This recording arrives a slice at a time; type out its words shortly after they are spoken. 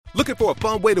Looking for a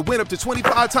fun way to win up to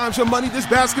 25 times your money this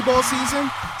basketball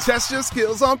season? Test your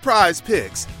skills on Prize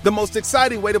Picks, the most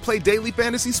exciting way to play daily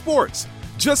fantasy sports.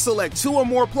 Just select 2 or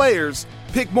more players,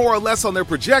 pick more or less on their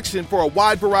projection for a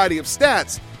wide variety of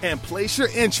stats, and place your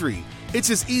entry.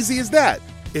 It's as easy as that.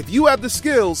 If you have the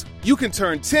skills, you can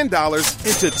turn $10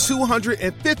 into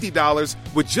 $250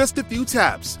 with just a few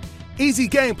taps. Easy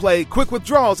gameplay, quick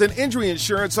withdrawals, and injury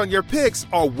insurance on your picks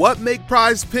are what make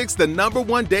Prize Picks the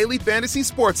 #1 daily fantasy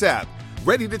sports app.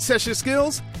 Ready to test your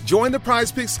skills? Join the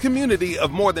Prize Picks community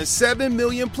of more than 7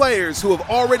 million players who have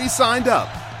already signed up.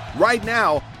 Right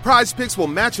now, Prize Picks will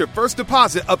match your first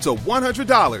deposit up to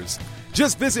 $100.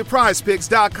 Just visit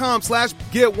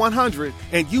prizepicks.com/get100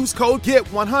 and use code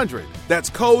GET100. That's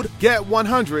code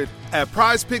GET100 at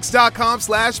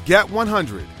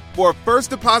prizepicks.com/get100 for a first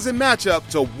deposit match up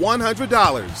to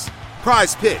 $100.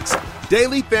 Prize Picks,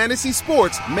 daily fantasy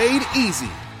sports made easy.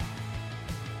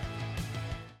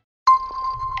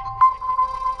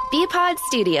 B-Pod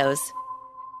Studios.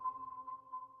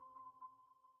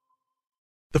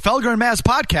 The Felger Mazz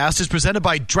podcast is presented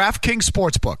by DraftKings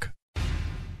Sportsbook.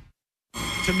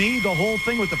 To me, the whole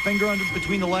thing with the finger under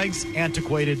between the legs,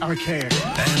 antiquated, archaic,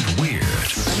 and weird.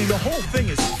 I mean, the whole thing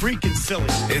is freaking silly.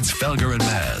 It's Felger and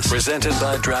Mazz, presented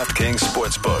by DraftKings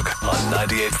Sportsbook on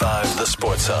 98.5 The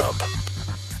Sports Hub.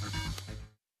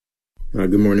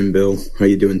 Good morning, Bill. How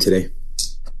you doing today?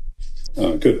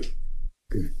 Good.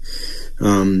 Good.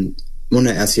 Want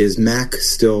to ask you, is Mac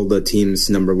still the team's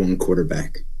 #1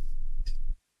 quarterback?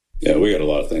 Yeah, we got a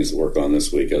lot of things to work on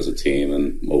this week as a team,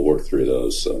 and we'll work through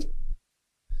those. So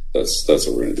that's what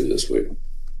we're going to do this week.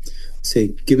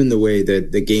 Say, given the way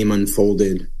that the game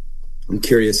unfolded, I'm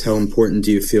curious, how important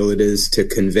do you feel it is to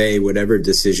convey whatever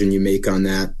decision you make on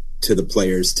that to the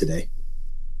players today?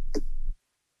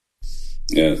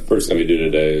 Yeah, the first thing we do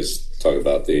today is talk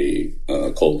about the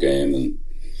Colt game and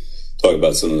talk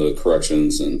about some of the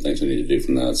corrections and things we need to do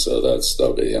from that. So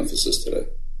that'll be the emphasis today,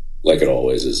 like it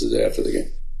always is the day after the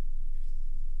game,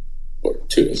 or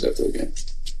 2 days after the game.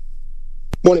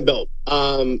 Morning, Bill.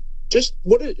 Just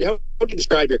how would you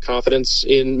describe your confidence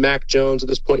in Mac Jones at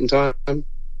this point in time?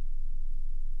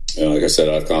 Like I said,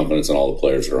 I have confidence in all the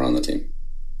players that are on the team.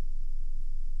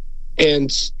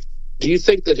 And do you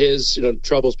think that his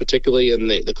troubles, particularly in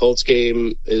the Colts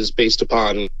game, is based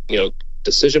upon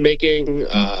decision making,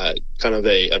 kind of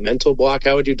a mental block?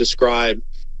 How would you describe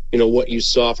what you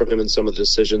saw from him and some of the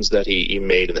decisions that he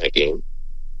made in that game?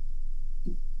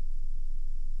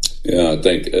 Yeah, I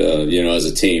think, as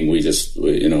a team, we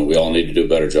all need to do a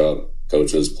better job.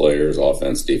 Coaches, players,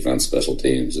 offense, defense, special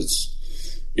teams. It's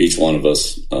each one of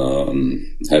us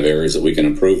have areas that we can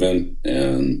improve in,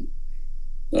 and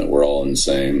we're all in the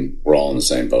same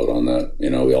boat on that.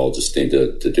 We all just need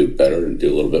to do better and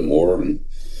do a little bit more. And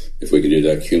if we can do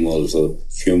that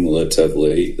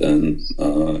cumulatively, then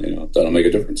that'll make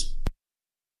a difference.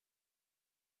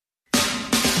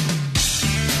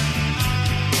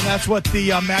 That's what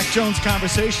the Mac Jones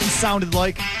conversation sounded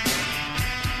like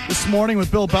this morning with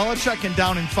Bill Belichick and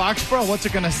down in Foxborough. What's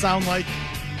it going to sound like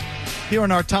here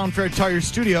in our Town Fair Tire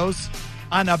Studios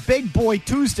on a Big Boy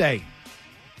Tuesday?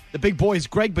 The big boy is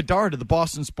Greg Bedard of the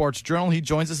Boston Sports Journal. He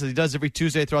joins us as he does every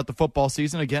Tuesday throughout the football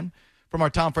season. Again, from our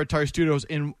Town Fair Tire Studios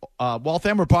in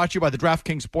Waltham. We're brought to you by the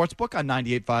DraftKings Sportsbook on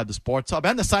 98.5 The Sports Hub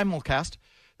and the simulcast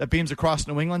that beams across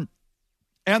New England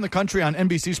and the country on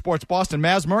NBC Sports Boston.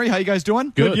 Maz Murray, how you guys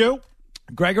doing? Good. You?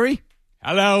 Gregory?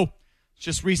 Hello.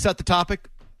 Just reset the topic.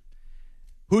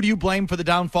 Who do you blame for the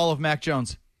downfall of Mac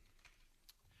Jones?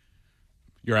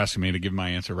 You're asking me to give my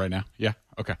answer right now? Yeah?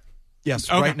 Okay. Yes,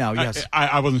 okay. Right now, yes.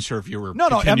 I wasn't sure if you were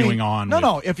continuing on.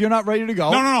 No, if you're not ready to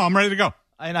go. No, I'm ready to go.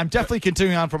 And I'm definitely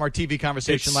continuing on from our TV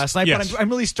conversation last night, yes. But I'm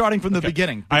really starting from the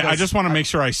beginning. I just want to make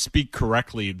sure I speak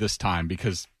correctly this time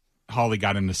because Holly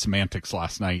got into semantics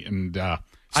last night. And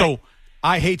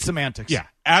I hate semantics. Yeah,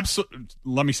 absolutely.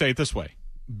 Let me say it this way.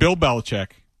 Bill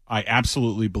Belichick, I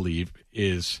absolutely believe,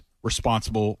 is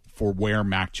responsible for where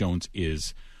Mac Jones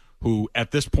is, who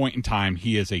at this point in time,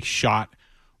 he is a shot,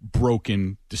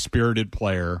 broken, dispirited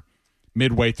player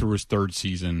midway through his 3rd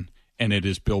season, and it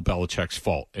is Bill Belichick's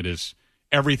fault. It is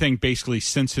everything basically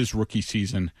since his rookie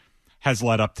season has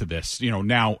led up to this.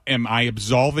 Now, am I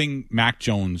absolving Mac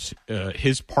Jones,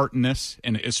 his part in this,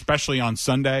 and especially on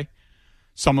Sunday,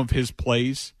 some of his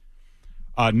plays?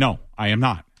 No, I am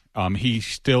not. He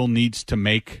still needs to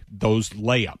make those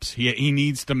layups. He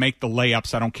needs to make the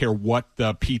layups. I don't care what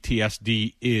the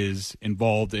PTSD is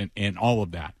involved in all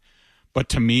of that. But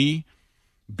to me,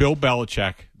 Bill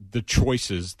Belichick, the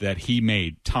choices that he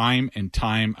made time and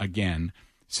time again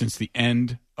since the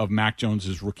end of Mac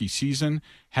Jones's rookie season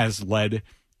has led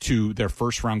to their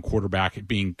first-round quarterback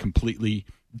being completely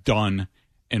done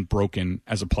and broken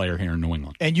as a player here in New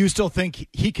England. And you still think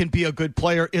he can be a good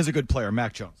player, is a good player,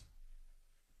 Mac Jones?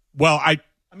 Well, I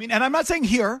mean, and I'm not saying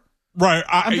here. Right.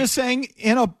 I'm just saying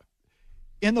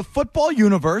in the football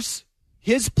universe,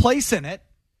 his place in it,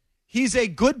 he's a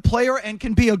good player and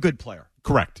can be a good player.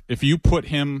 Correct. If you put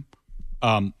him,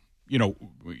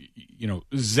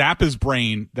 zap his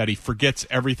brain that he forgets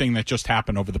everything that just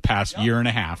happened over the past year and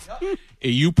a half. Yep.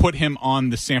 You put him on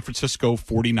the San Francisco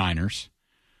 49ers.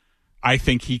 I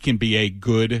think he can be a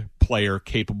good player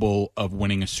capable of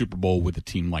winning a Super Bowl with a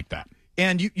team like that.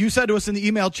 And you said to us in the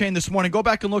email chain this morning, go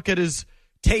back and look at his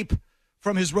tape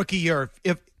from his rookie year.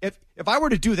 If I were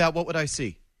to do that, what would I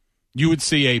see? You would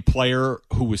see a player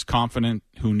who was confident,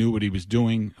 who knew what he was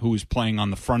doing, who was playing on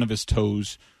the front of his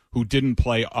toes, who didn't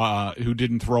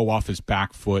throw off his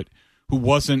back foot, who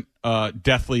wasn't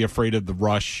deathly afraid of the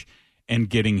rush and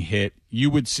getting hit.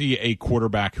 You would see a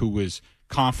quarterback who was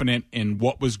confident in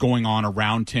what was going on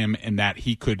around him and that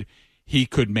he could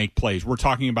make plays. We're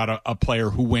talking about a player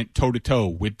who went toe-to-toe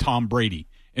with Tom Brady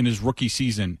in his rookie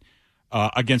season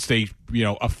against a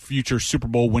future Super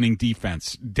Bowl winning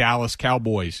defense. Dallas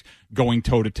Cowboys going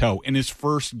toe-to-toe. In his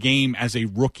first game as a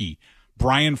rookie,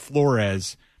 Brian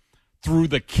Flores threw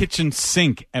the kitchen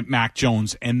sink at Mac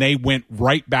Jones, and they went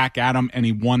right back at him, and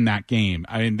he won that game.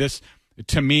 I mean, this,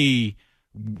 to me,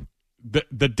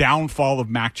 the downfall of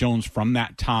Mac Jones from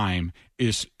that time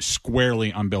is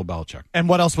squarely on Bill Belichick. And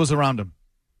what else was around him?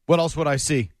 What else would I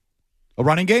see? A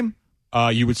running game?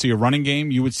 You would see a running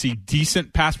game. You would see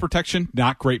decent pass protection,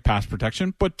 not great pass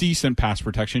protection, but decent pass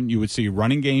protection. You would see a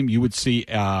running game. You would see,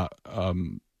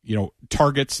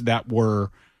 targets that were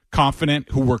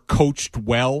confident, who were coached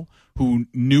well, who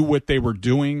knew what they were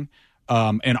doing,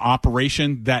 an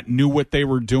operation that knew what they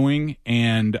were doing,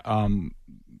 and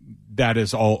that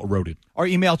is all eroded. Our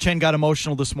email chain got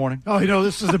emotional this morning. Oh,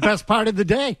 this is the best part of the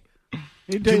day.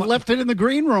 They left it in the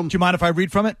green room. Do you mind if I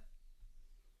read from it?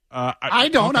 I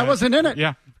don't. Okay. I wasn't in it.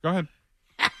 Yeah, go ahead.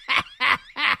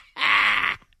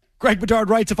 Greg Bedard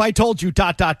writes, if I told you, ...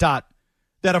 that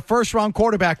a first-round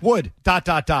quarterback would ...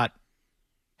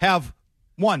 have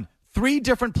 1, 3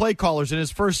 different play callers in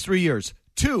his first 3 years.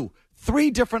 2,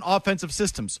 3 different offensive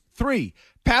systems. 3,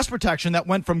 pass protection that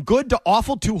went from good to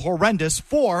awful to horrendous.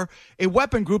 4, a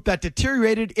weapon group that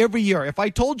deteriorated every year. If I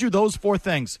told you those 4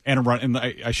 things. And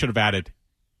I should have added,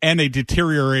 and a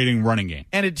deteriorating running game.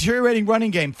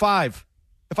 5,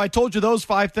 if I told you those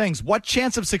 5 things, what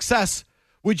chance of success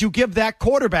would you give that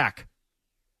quarterback?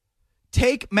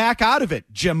 Take Mac out of it,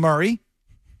 Jim Murray.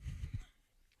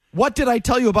 What did I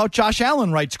tell you about Josh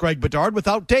Allen, writes Greg Bedard,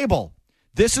 without Dable?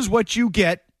 This is what you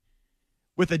get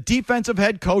with a defensive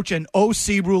head coach and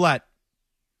OC roulette.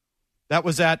 That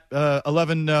was at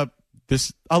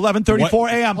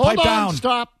 11:34 a.m. Hold Pipe on, down.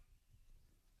 Stop.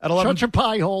 Shut your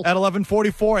pie hole. At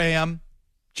 11:44 a.m.,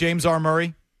 James R.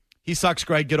 Murray. He sucks,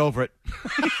 Greg. Get over it.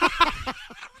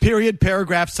 Period.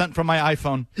 Paragraph sent from my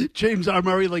iPhone. James R.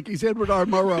 Murray, like he's Edward R.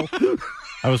 Murrow.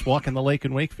 I was walking the lake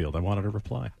in Wakefield. I wanted to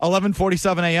reply.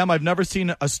 11:47 a.m. I've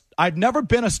never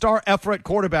been a star effort at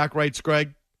quarterback, writes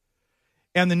Greg.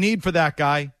 And the need for that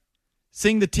guy.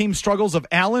 Seeing the team struggles of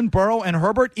Allen, Burrow, and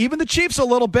Herbert, even the Chiefs a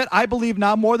little bit, I believe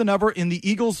now more than ever in the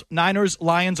Eagles, Niners,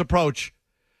 Lions approach.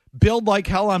 Build like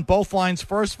hell on both lines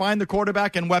first, find the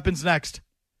quarterback and weapons next.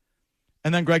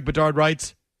 And then Greg Bedard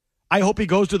writes, I hope he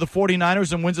goes to the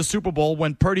 49ers and wins a Super Bowl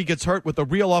when Purdy gets hurt with a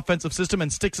real offensive system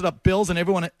and sticks it up Bills and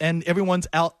everyone's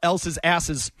else's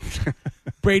asses.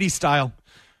 Brady style.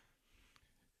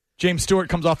 James Stewart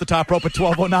comes off the top rope at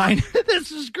 12:09.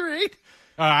 This is great.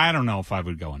 I don't know if I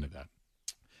would go into that.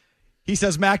 He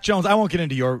says, Mac Jones, I won't get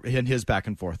into his back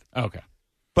and forth. Okay.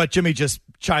 But Jimmy just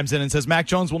chimes in and says, Mac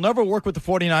Jones will never work with the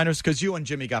 49ers because you and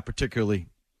Jimmy got particularly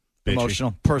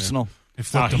emotional, personal.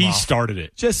 Yeah. He started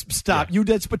it. Just stop. Yeah.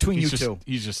 That's between you two.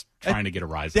 He's just trying to get a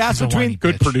rise. That's between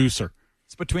good producer.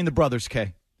 It's between the brothers,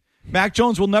 Kay. Mac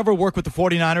Jones will never work with the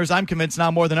 49ers. I'm convinced now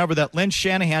more than ever that Lynch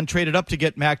Shanahan traded up to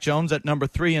get Mac Jones at number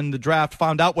 3 in the draft,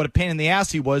 found out what a pain in the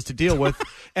ass he was to deal with,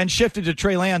 and shifted to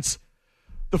Trey Lance.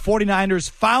 The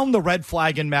 49ers found the red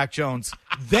flag in Mac Jones.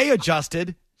 They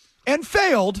adjusted and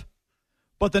failed,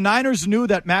 but the Niners knew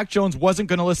that Mac Jones wasn't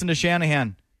going to listen to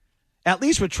Shanahan. At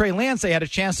least with Trey Lance, they had a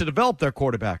chance to develop their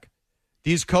quarterback.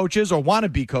 These coaches, or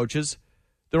wannabe coaches,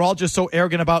 they're all just so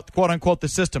arrogant about, quote-unquote, the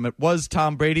system. It was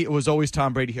Tom Brady. It was always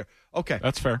Tom Brady here. Okay.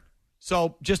 That's fair.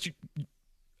 So just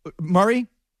Murray,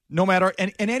 no matter,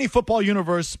 in any football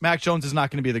universe, Mac Jones is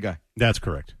not going to be the guy. That's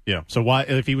correct. Yeah. So why,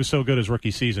 if he was so good his rookie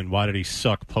season, why did he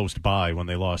suck post-bye when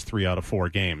they lost 3 out of 4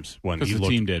 games? Because the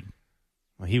team did.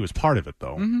 Well, he was part of it,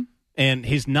 though. Mm-hmm. And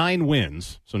his 9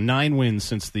 wins, so 9 wins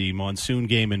since the monsoon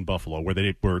game in Buffalo, where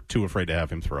they were too afraid to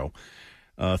have him throw.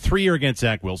 3 are against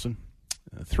Zach Wilson.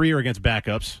 3 are against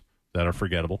backups that are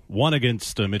forgettable. 1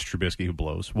 against Mitch Trubisky, who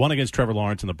blows. 1 against Trevor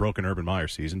Lawrence in the broken Urban Meyer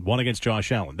season. 1 against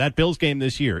Josh Allen. That Bills game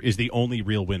this year is the only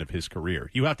real win of his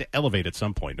career. You have to elevate at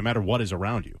some point, no matter what is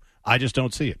around you. I just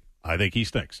don't see it. I think he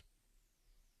stinks.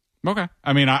 Okay.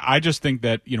 I mean, I just think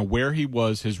that, where he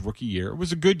was his rookie year, it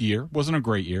was a good year, wasn't a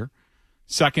great year.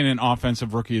 Second in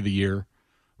offensive rookie of the year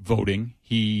voting.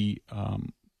 He,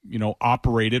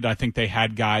 operated. I think they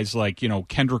had guys like,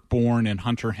 Kendrick Bourne and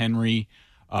Hunter Henry,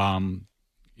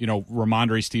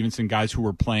 Ramondre Stevenson, guys who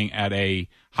were playing at a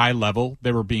high level.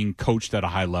 They were being coached at a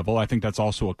high level. I think that's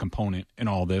also a component in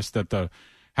all this, that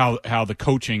how the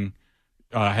coaching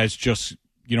has just,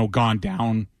 gone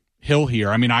downhill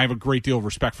here. I mean, I have a great deal of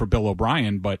respect for Bill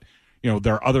O'Brien, but,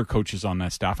 there are other coaches on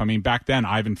that staff. I mean, back then,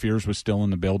 Ivan Fears was still in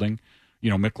the building.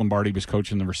 Mick Lombardi was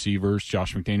coaching the receivers.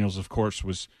 Josh McDaniels, of course,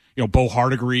 was, Bo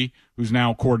Hardigree, who's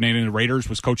now coordinating the Raiders,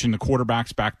 was coaching the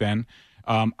quarterbacks back then.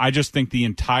 I just think the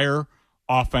entire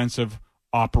offensive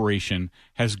operation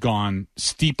has gone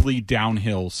steeply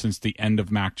downhill since the end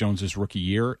of Mac Jones's rookie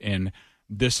year, and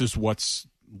this is what's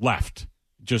left,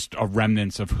 just a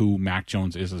remnants of who Mac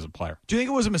Jones is as a player. Do you think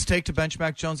it was a mistake to bench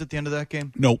Mac Jones at the end of that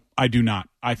game? No, I do not.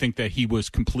 I think that he was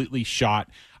completely shot.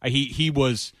 He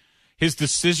was his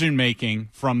decision making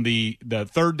from the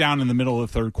third down in the middle of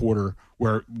the third quarter,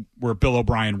 where Bill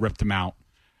O'Brien ripped him,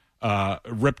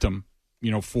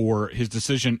 for his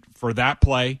decision for that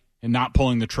play and not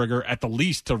pulling the trigger, at the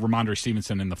least to Ramondre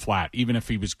Stevenson in the flat, even if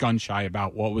he was gun shy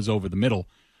about what was over the middle.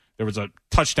 There was a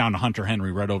touchdown to Hunter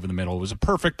Henry right over the middle. It was a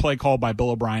perfect play call by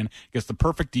Bill O'Brien against the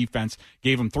perfect defense,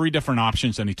 gave him 3 different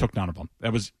options, and he took none of them.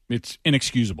 It's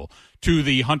inexcusable. To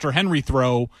the Hunter Henry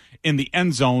throw in the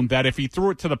end zone, that if he threw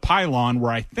it to the pylon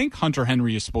where I think Hunter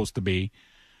Henry is supposed to be,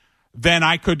 then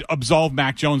I could absolve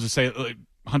Mac Jones and say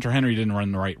Hunter Henry didn't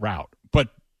run the right route. But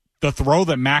the throw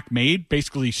that Mac made,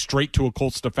 basically straight to a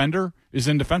Colts defender, is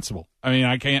indefensible. I mean,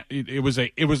 I can't. It was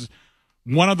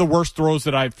one of the worst throws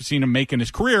that I've seen him make in his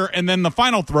career, and then the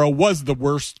final throw was the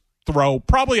worst throw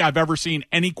probably I've ever seen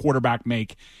any quarterback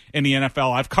make in the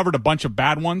NFL. I've covered a bunch of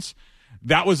bad ones.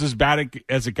 That was as bad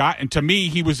as it got, and to me,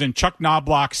 he was in Chuck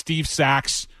Knobloch, Steve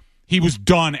Sachs. He was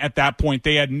done at that point.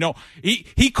 They had no.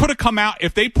 He could have come out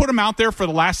if they put him out there for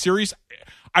the last series.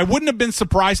 I wouldn't have been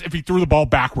surprised if he threw the ball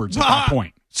backwards at that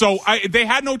point. So they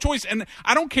had no choice, and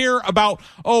I don't care about,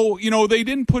 they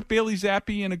didn't put Bailey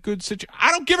Zappi in a good situation. I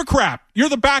don't give a crap. You're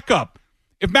the backup.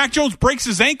 If Mac Jones breaks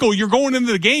his ankle, you're going into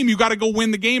the game. You got to go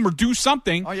win the game or do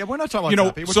something. Oh, yeah, we're not talking about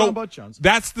Zappi. We're talking about Jones.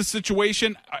 That's the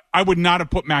situation. I would not have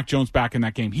put Mac Jones back in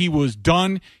that game. He was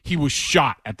done. He was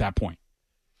shot at that point.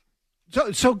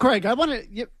 So Greg, I want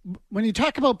to, when you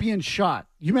talk about being shot,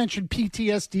 you mentioned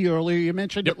PTSD earlier. You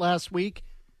mentioned it last week.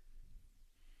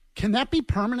 Can that be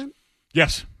permanent?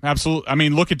 Yes, absolutely. I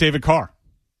mean, look at David Carr.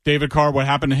 David Carr, what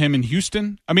happened to him in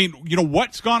Houston? I mean,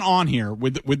 what's gone on here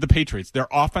with the Patriots, their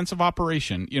offensive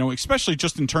operation, especially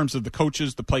just in terms of the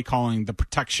coaches, the play calling, the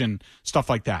protection, stuff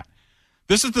like that.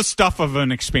 This is the stuff of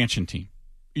an expansion team.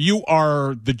 You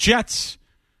are the Jets.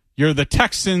 You're the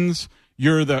Texans.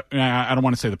 You're the I don't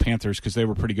want to say the Panthers because they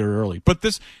were pretty good early. But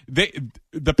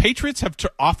the Patriots have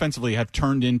offensively have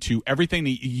turned into everything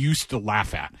they used to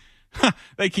laugh at.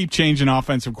 They keep changing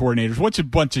offensive coordinators. What's a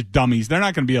bunch of dummies? They're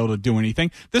not going to be able to do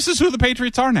anything. This is who the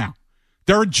Patriots are now.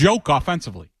 They're a joke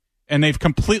offensively, and they've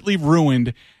completely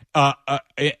ruined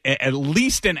at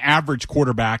least an average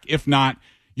quarterback, if not,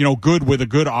 good with a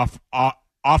good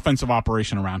offensive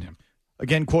operation around him.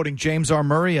 Again, quoting James R.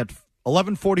 Murray at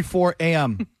 11:44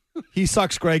 a.m. He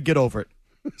sucks, Greg. Get over it.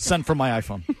 Sent from my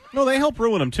iPhone. No, they help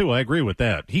ruin him, too. I agree with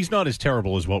that. He's not as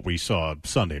terrible as what we saw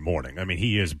Sunday morning. I mean,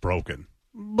 he is broken.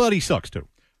 But he sucks, too.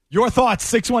 Your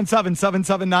thoughts,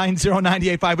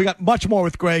 617-779-0985. We got much more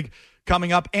with Greg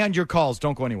coming up, and your calls.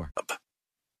 Don't go anywhere.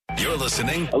 You're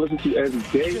listening. I listen to you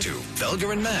every day. To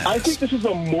Felger and Mazz. I think this is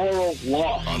a moral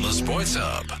law. On the Sports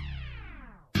Hub.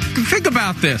 Think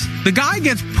about this. The guy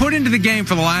gets put into the game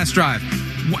for the last drive.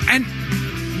 And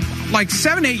like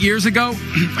 7-8 years ago,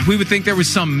 we would think there was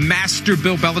some master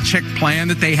Bill Belichick plan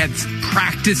that they had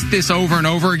practiced this over and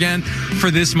over again for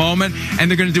this moment,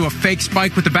 and they're going to do a fake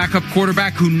spike with the backup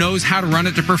quarterback who knows how to run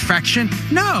it to perfection.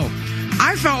 No,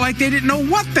 I felt like they didn't know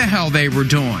what the hell they were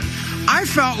doing. I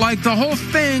felt like the whole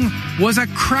thing was a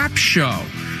crap show.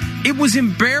 It was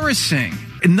embarrassing.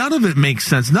 None of it makes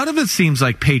sense. None of it seems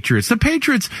like Patriots. The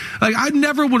Patriots, I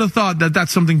never would have thought that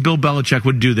that's something Bill Belichick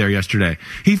would do there yesterday.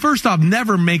 He, first off,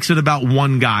 never makes it about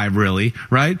one guy, really,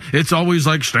 right? It's always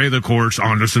like, stay the course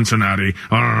on to Cincinnati,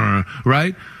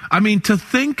 right? I mean, to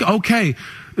think, okay,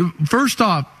 first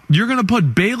off, you're going to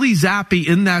put Bailey Zappi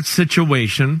in that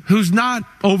situation, who's not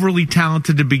overly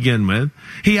talented to begin with.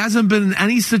 He hasn't been in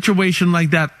any situation like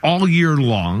that all year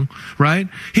long, right?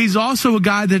 He's also a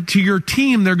guy that to your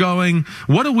team, they're going,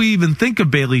 what do we even think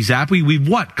of Bailey Zappi? We've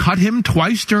cut him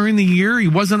twice during the year? He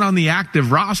wasn't on the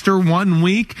active roster 1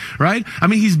 week, right? I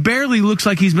mean, he's barely looks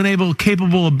like he's been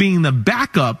capable of being the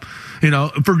backup.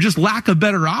 For just lack of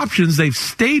better options, they've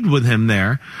stayed with him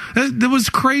there. That was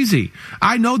crazy.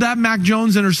 I know that Mac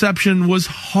Jones interception was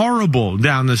horrible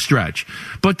down the stretch.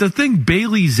 But to think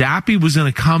Bailey Zappi was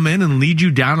going to come in and lead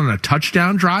you down on a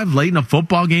touchdown drive late in a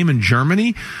football game in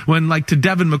Germany, when, like, to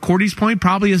Devin McCourty's point,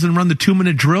 probably hasn't run the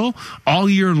 2-minute drill all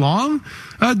year long,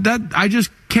 that I just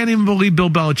can't even believe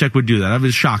Bill Belichick would do that. That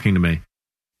was shocking to me.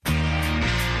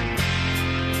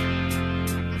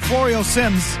 Florio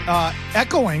Sims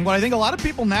echoing what I think a lot of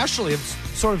people nationally have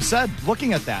sort of said,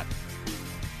 looking at that.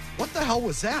 What the hell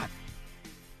was that?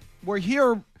 We're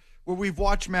here where we've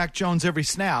watched Mac Jones every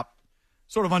snap,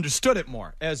 sort of understood it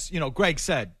more. As, Greg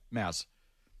said, Mazz.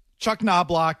 Chuck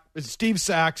Knobloch, Steve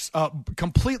Sachs,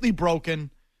 completely broken.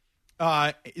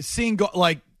 Seeing,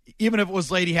 even if it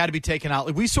was late, he had to be taken out.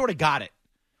 We sort of got it.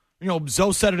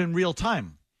 Zoe said it in real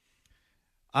time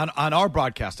on our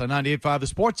broadcast on 98.5 The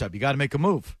Sports Hub. You got to make a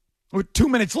move. With 2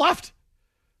 minutes left.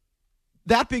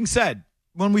 That being said,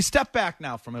 when we step back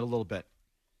now from it a little bit,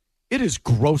 it is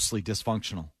grossly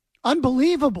dysfunctional.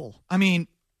 Unbelievable. I mean,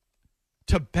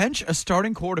 to bench a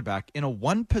starting quarterback in a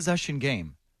one-possession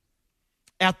game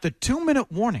at the 2-minute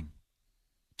warning,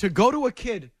 to go to a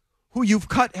kid who you've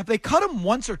cut, have they cut him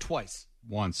once or twice?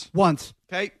 Once.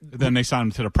 Okay. Then they signed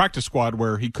him to the practice squad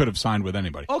where he could have signed with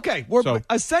anybody. Okay.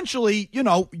 Essentially,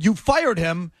 you fired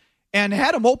him and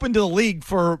had him open to the league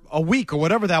for a week or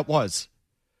whatever that was.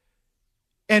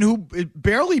 And who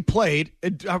barely played,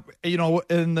 and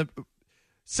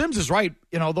Sims is right.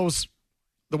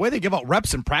 The way they give out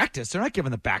reps in practice, they're not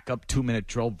giving the backup 2-minute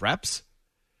drill reps.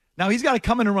 Now he's got to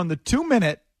come in and run the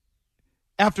 2-minute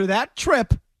after that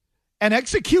trip and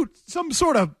execute some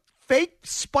sort of fake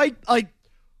spike.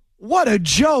 What a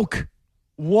joke.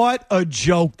 What a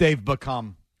joke they've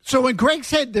become. So when Greg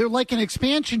said they're like an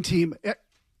expansion team,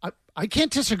 I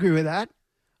can't disagree with that.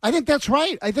 I think that's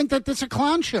right. I think that that's a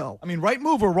clown show. I mean, right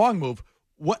move or wrong move,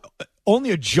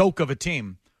 only a joke of a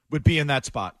team would be in that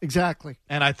spot. Exactly.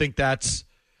 And I think that's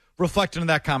reflected in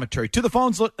that commentary. To the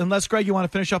phones, unless, Greg, you want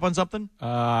to finish up on something?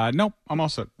 Nope, I'm all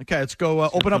set. Okay, let's go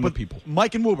open up with people.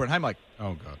 Mike in Woburn. Hi, Mike.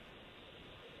 Oh,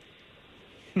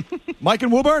 God. Mike in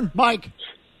Woburn. Mike.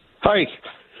 Hi.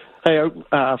 Hey,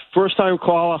 first-time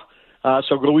caller,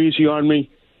 so go easy on me.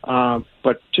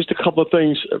 But just a couple of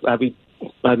things. I think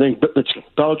it's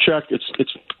Belichick.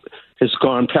 It's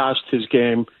gone past his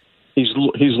game. He's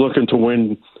looking to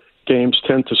win games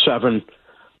 10-7.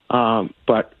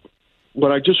 But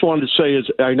what I just wanted to say is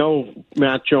I know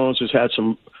Matt Jones has had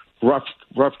some rough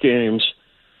games,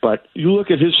 but you look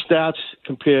at his stats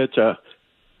compared to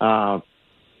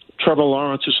Trevor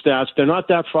Lawrence's stats. They're not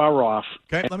that far off.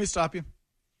 Okay, let me stop you.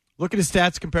 Look at his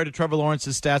stats compared to Trevor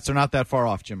Lawrence's stats. They're not that far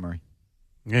off, Jim Murray.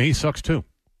 Yeah, he sucks too.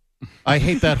 I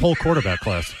hate that whole quarterback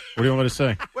class. What do you want me to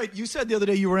say? Wait, you said the other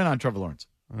day you were in on Trevor Lawrence.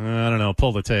 I don't know.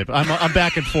 Pull the tape. I'm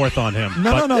back and forth on him.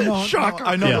 No.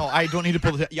 Shocker. No. I don't need to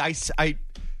pull the tape.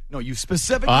 No, you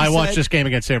specifically I said, watched this game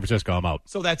against San Francisco. I'm out.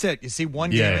 So that's it. You see one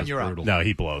game and you're brutal. out. No,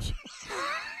 he blows.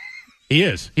 He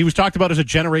is. He was talked about as a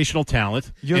generational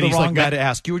talent. You're the wrong guy to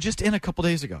ask. You were just in a couple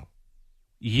days ago.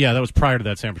 Yeah, that was prior to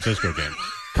that San Francisco game.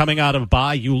 Coming out of a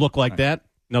bye, you look like that?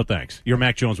 No thanks. You're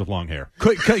Mac Jones with long hair.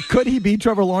 Could he be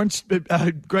Trevor Lawrence,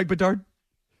 Greg Bedard?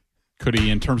 Could he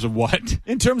in terms of what?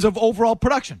 In terms of overall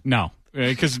production? No,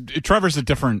 because Trevor's a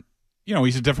different.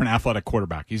 He's a different athletic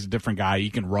quarterback. He's a different guy. He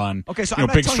can run. Okay, so I'm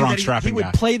not big, telling strong, you that strapping he would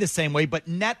guy. play the same way, but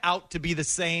net out to be the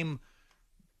same,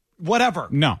 whatever.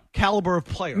 No caliber of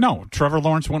player. No, Trevor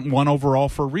Lawrence went 1 overall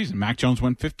for a reason. Mac Jones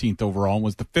went 15th overall and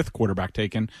was the 5th quarterback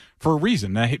taken for a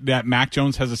reason. That Mac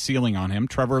Jones has a ceiling on him.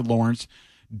 Trevor Lawrence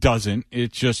doesn't.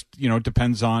 It just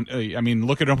depends on.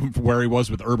 Look at him from where he was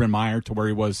with Urban Meyer to where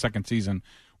he was second season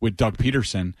with Doug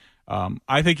Peterson.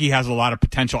 I think he has a lot of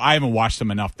potential. I haven't watched him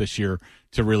enough this year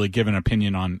to really give an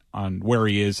opinion on where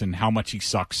he is and how much he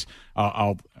sucks.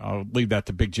 I'll leave that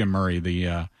to Big Jim Murray,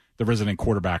 the resident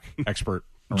quarterback expert.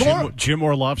 Jim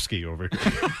Orlovsky over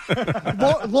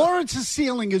here. Lawrence's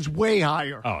ceiling is way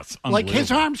higher. Oh, it's like unbelievable.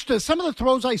 his arms. Some of the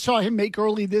throws I saw him make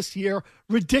early this year,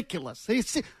 ridiculous.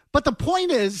 But the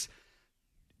point is,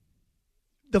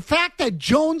 the fact that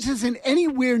Jones isn't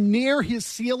anywhere near his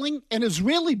ceiling and is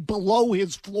really below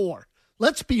his floor.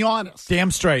 Let's be honest.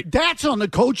 Damn straight. That's on the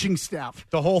coaching staff.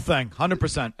 The whole thing,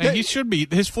 100%.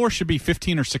 And his floor should be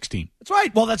 15 or 16. That's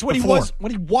right. Well, that's what he was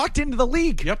when he walked into the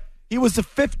league. Yep. He was the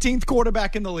 15th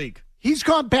quarterback in the league. He's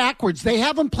gone backwards. They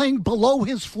have him playing below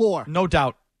his floor. No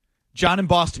doubt. John in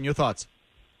Boston, your thoughts?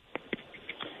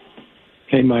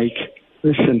 Hey, Mike.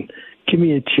 Listen, give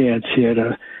me a chance here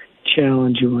to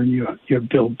challenge you on your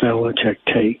Bill Belichick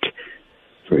take.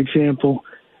 For example,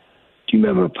 do you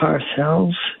remember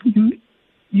Parcells?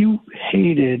 You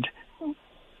hated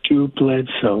Drew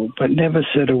Bledsoe, but never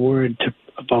said a word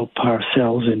about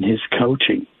Parcells and his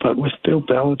coaching. But with Bill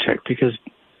Belichick, because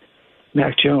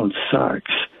Mac Jones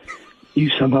sucks, you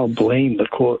somehow blame the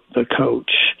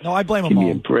coach. No, I blame him. Give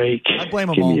me a break. I blame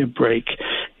him. Give me a break.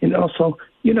 And also,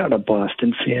 you're not a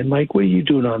Boston fan, Mike. What are you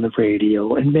doing on the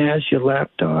radio? And Mazz, your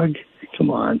lapdog? Come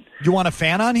on. You want a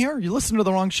fan on here? You listen to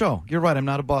the wrong show. You're right. I'm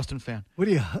not a Boston fan. What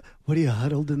are you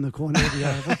huddled in the corner of the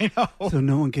office? I know. So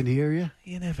no one can hear you?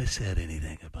 You never said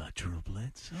anything about Drew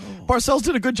Bledsoe. Parcells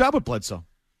did a good job with Bledsoe.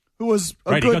 Who was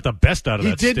a right, good, he got the best out of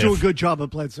that He did stiff. do a good job at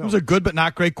Bledsoe. He was a good but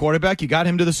not great quarterback. You got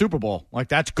him to the Super Bowl. Like,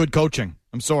 that's good coaching.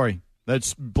 I'm sorry.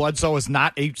 Bledsoe is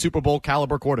not a Super Bowl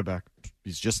caliber quarterback.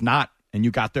 He's just not. And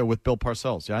you got there with Bill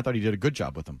Parcells. Yeah, I thought he did a good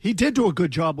job with him. He did do a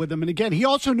good job with him. And again, he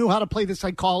also knew how to play the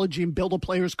psychology and build a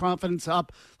player's confidence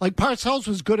up. Like, Parcells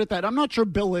was good at that. I'm not sure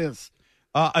Bill is.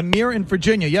 Amir in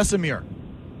Virginia. Yes, Amir.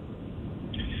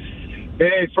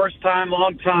 Hey, first time,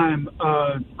 long time.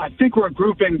 I think we're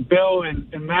grouping Bill and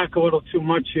Mac a little too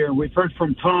much here. We've heard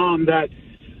from Tom that,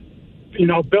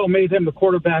 Bill made him the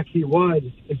quarterback he was.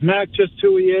 Is Mac just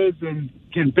who he is? And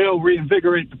can Bill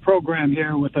reinvigorate the program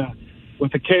here with a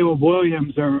Caleb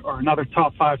Williams or another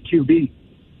top 5 QB?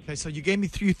 Okay, so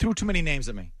you threw too many names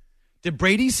at me. Did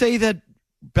Brady say that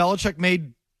Belichick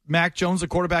made Mac Jones the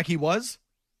quarterback he was?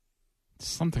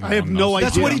 Something. I have no idea.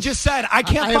 That's what he just said. I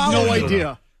can't I have follow no you.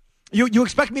 idea. You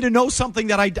expect me to know something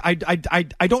that I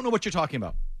don't know what you're talking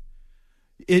about.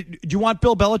 Do you want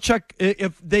Bill Belichick,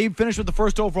 if they finish with the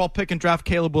first overall pick and draft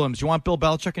Caleb Williams, do you want Bill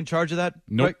Belichick in charge of that?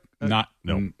 Nope. Right?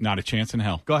 Not a chance in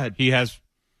hell. Go ahead. He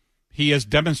has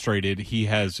demonstrated he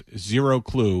has zero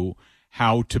clue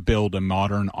how to build a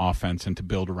modern offense and to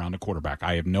build around a quarterback.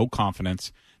 I have no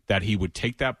confidence that he would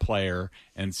take that player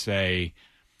and say,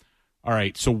 all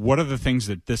right, so what are the things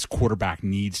that this quarterback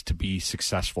needs to be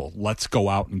successful? Let's go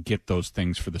out and get those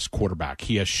things for this quarterback.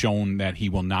 He has shown that he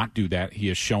will not do that. He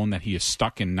has shown that he is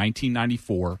stuck in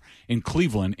 1994 in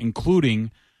Cleveland,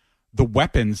 including the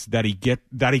weapons that he got,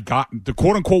 the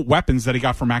quote-unquote weapons that he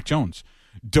got from Mac Jones.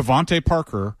 Devontae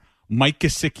Parker, Mike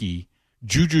Gesicki,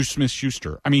 Juju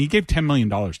Smith-Schuster. I mean, he gave $10 million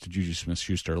to Juju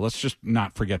Smith-Schuster. Let's just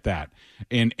not forget that.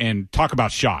 And talk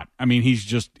about shot. I mean,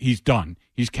 he's done.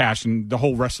 He's cashed, and the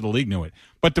whole rest of the league knew it.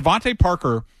 But Devontae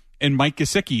Parker and Mike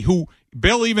Gesicki, who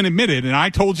Bill even admitted, and I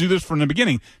told you this from the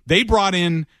beginning, they brought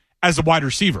in as a wide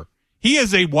receiver. He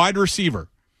is a wide receiver.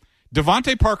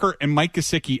 Devontae Parker and Mike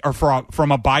Gesicki are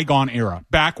from a bygone era,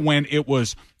 back when it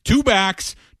was 2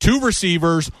 backs, 2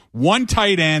 receivers, 1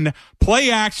 tight end,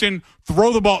 play action,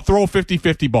 throw the ball, throw a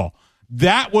 50-50 ball.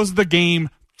 That was the game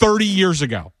 30 years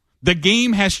ago. The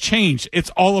game has changed.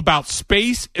 It's all about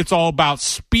space. It's all about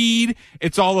speed.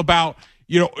 It's all about,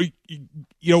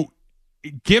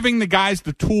 giving the guys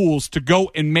the tools to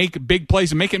go and make big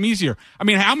plays and make them easier. I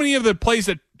mean, how many of the plays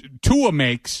that Tua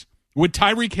makes with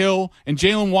Tyreek Hill and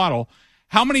Jalen Waddle,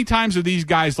 how many times are these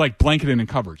guys like blanketed in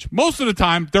coverage? Most of the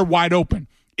time, they're wide open.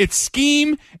 It's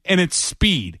scheme and it's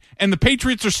speed. And the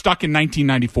Patriots are stuck in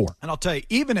 1994. And I'll tell you,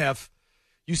 even if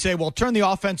you say, well, turn the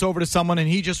offense over to someone and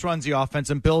he just runs the offense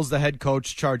and Bill's the head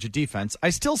coach, charge of defense, I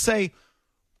still say,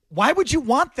 why would you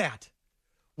want that?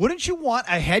 Wouldn't you want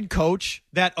a head coach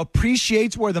that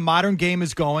appreciates where the modern game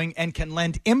is going and can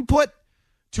lend input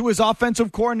to his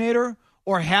offensive coordinator,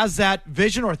 or has that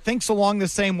vision or thinks along the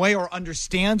same way or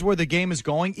understands where the game is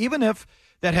going, even if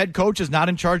that head coach is not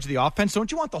in charge of the offense?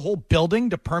 Don't you want the whole building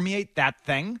to permeate that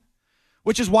thing?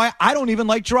 Which is why I don't even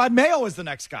like Gerard Mayo as the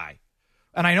next guy.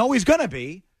 And I know he's going to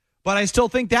be, but I still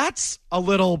think that's a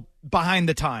little behind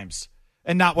the times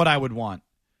and not what I would want.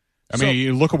 I mean,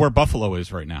 you look at where Buffalo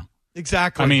is right now.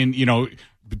 Exactly. I mean,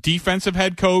 defensive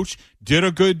head coach did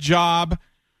a good job.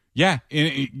 Yeah,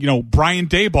 Brian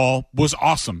Daboll was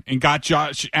awesome and got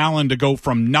Josh Allen to go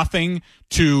from nothing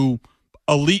to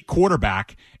elite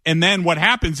quarterback. And then what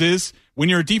happens is, when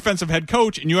you're a defensive head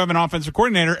coach and you have an offensive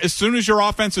coordinator, as soon as your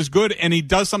offense is good and he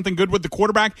does something good with the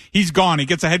quarterback, he's gone. He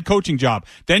gets a head coaching job.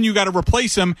 Then you got to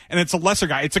replace him, and it's a lesser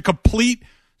guy. It's a complete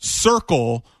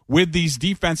circle with these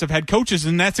defensive head coaches,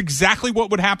 and that's exactly what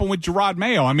would happen with Gerard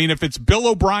Mayo. I mean, if it's Bill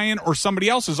O'Brien or somebody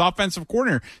else's offensive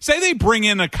coordinator, say they bring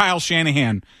in a Kyle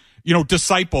Shanahan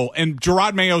disciple. And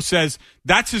Gerard Mayo says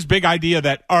that's his big idea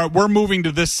that we're moving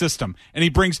to this system. And he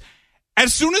brings,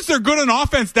 as soon as they're good on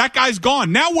offense, that guy's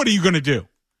gone. Now what are you going to do?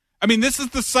 I mean, this is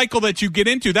the cycle that you get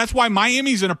into. That's why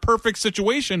Miami's in a perfect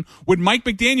situation with Mike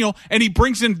McDaniel, and he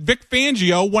brings in Vic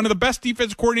Fangio, one of the best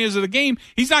defensive coordinators of the game.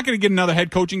 He's not going to get another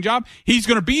head coaching job. He's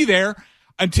going to be there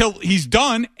until he's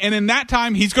done, and in that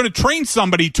time, he's going to train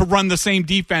somebody to run the same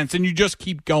defense, and you just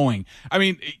keep going. I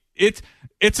mean, it's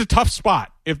a tough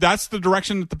spot. If that's the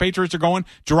direction that the Patriots are going,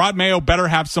 Gerard Mayo better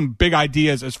have some big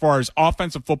ideas as far as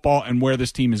offensive football and where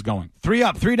this team is going. 3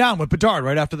 up, 3 down with Bedard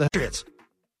right after the Patriots.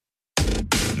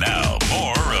 Now,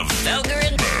 more of Felger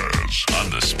and Mazz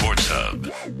on the Sports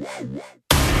Hub.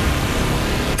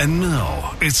 And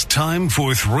now, it's time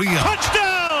for 3 Up.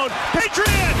 Touchdown,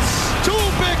 Patriots! 2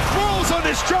 big throws on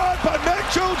this drive by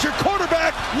Mac Jones, your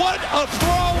quarterback. What a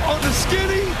throw on the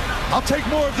skinny. I'll take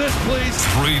more of this, please.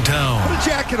 3 Down. Put a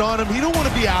jacket on him. You don't want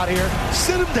to be out here.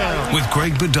 Sit him down. With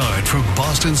Greg Bedard from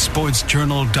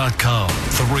BostonSportsJournal.com.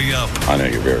 3 Up. I know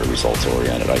you're very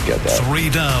results-oriented. I get that. 3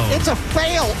 Down. It's a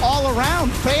fail all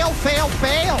around. Fail, fail,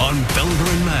 fail. On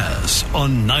Felger and Mazz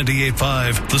on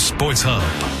 98.5 The Sports Hub.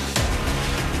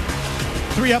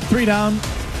 3 up, 3 down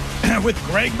with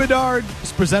Greg Bedard.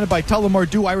 It's presented by Tullamore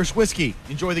Dew Irish Whiskey.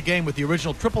 Enjoy the game with the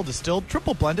original triple distilled,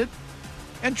 triple blended,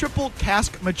 and triple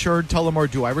cask matured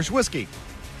Tullamore Dew Irish Whiskey.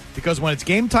 Because when it's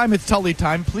game time, it's Tully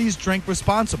time. Please drink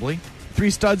responsibly. 3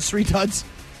 studs, 3 duds.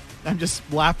 I'm just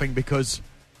laughing because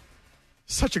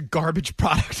such a garbage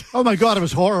product. Oh my God, it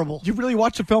was horrible. You really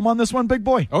watched the film on this one, big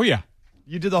boy? Oh, yeah.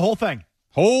 You did the whole thing.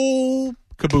 Whole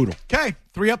caboodle. Okay,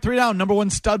 3 up, 3 down. Number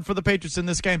 1 stud for the Patriots in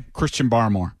this game. Christian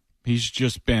Barmore. He's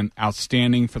just been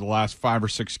outstanding for the last 5 or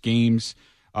 6 games.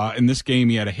 In this game,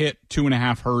 he had a hit,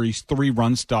 2.5 hurries, 3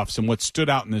 run stuffs. And what stood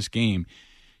out in this game,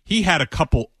 he had a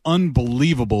couple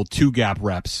unbelievable 2-gap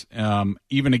reps,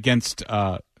 even against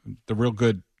the real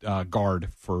good guard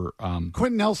for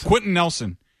Quentin Nelson. Quentin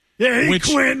Nelson. Hey,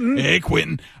 Quentin. Hey,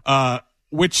 Quentin.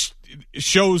 Which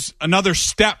shows another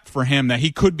step for him that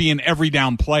he could be an every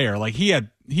down player. Like he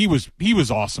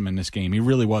was awesome in this game. He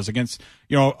really was against,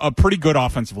 a pretty good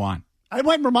offensive line. I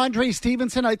went Ramondre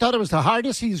Stevenson. I thought it was the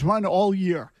hardest he's run all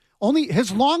year. Only his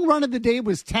long run of the day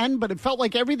was 10, but it felt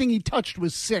like everything he touched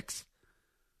was 6.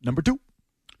 Number 2.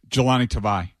 Jelani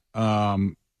Tavai.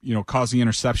 Caused the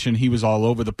interception. He was all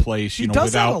over the place. He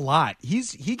does that a lot.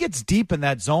 He gets deep in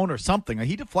that zone or something.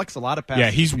 He deflects a lot of passes.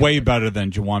 Yeah, he's way better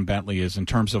than Juwan Bentley is in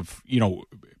terms of,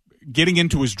 getting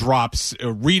into his drops,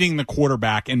 reading the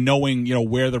quarterback and knowing,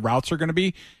 where the routes are going to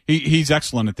be. He's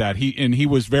excellent at that. He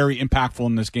was very impactful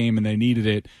in this game, and they needed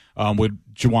it with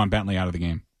Juwan Bentley out of the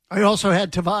game. I also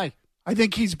had Tavai. I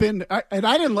think he's been, and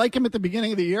I didn't like him at the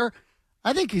beginning of the year.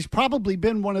 I think he's probably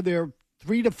been one of their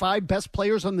 3 to 5 best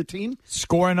players on the team.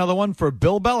 Score another one for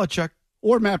Bill Belichick.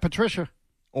 Or Matt Patricia.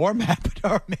 Or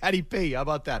Matty P. How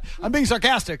about that? I'm being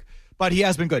sarcastic, but he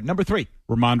has been good. Number 3.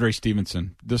 Ramondre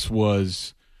Stevenson. This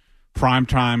was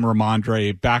primetime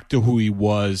Ramondre, back to who he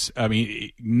was. I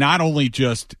mean, not only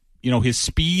just, his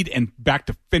speed and back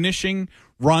to finishing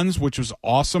runs, which was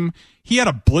awesome. He had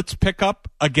a blitz pickup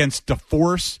against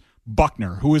DeForest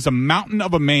Buckner, who is a mountain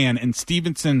of a man, and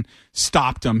Stevenson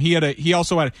stopped him. He had a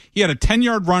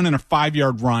 10-yard run and a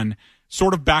 5-yard run,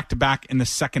 sort of back to back in the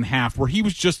second half, where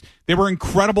they were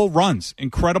incredible runs,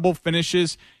 incredible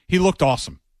finishes. He looked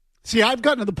awesome. See, I've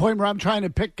gotten to the point where I'm trying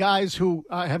to pick guys who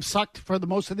have sucked for the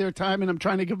most of their time, and I'm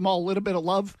trying to give them all a little bit of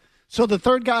love. So the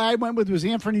third guy I went with was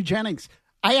Anthony Jennings.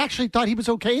 I actually thought he was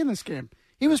okay in this game.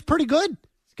 He was pretty good.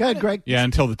 Go ahead, Greg. Yeah,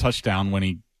 until the touchdown when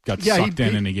he got sucked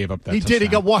in and he gave up that touchdown. He did. He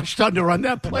got washed under on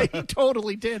that play. He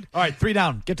totally did. All right, 3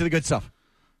 down. Get to the good stuff.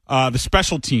 The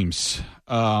special teams.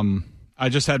 I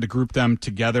just had to group them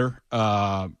together.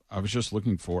 I was just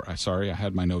looking for, I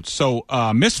had my notes. So,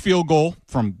 missed field goal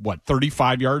from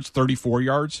 35 yards, 34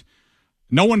 yards.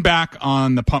 No one back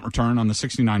on the punt return on the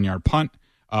 69-yard punt,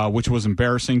 which was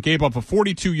embarrassing. Gave up a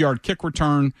 42-yard kick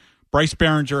return. Bryce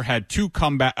Behringer had 2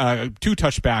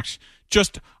 touchbacks.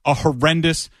 Just a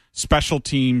horrendous special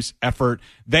teams effort.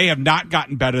 They have not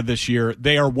gotten better this year.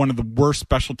 They are one of the worst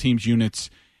special teams units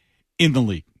in the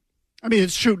league. I mean,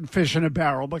 it's shooting fish in a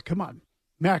barrel, but come on.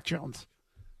 Mac Jones.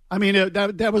 I mean,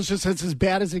 that was just as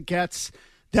bad as it gets.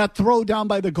 That throw down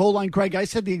by the goal line, Greg, I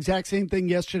said the exact same thing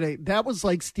yesterday. That was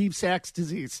like Steve Sax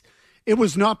disease. It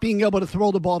was not being able to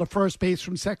throw the ball to first base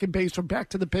from second base or back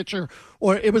to the pitcher,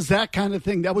 or it was that kind of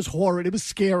thing. That was horrid. It was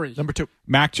scary. Number 2.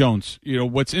 Mac Jones.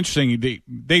 What's interesting,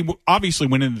 they obviously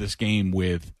went into this game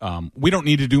with, we don't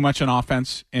need to do much on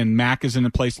offense, and Mac is in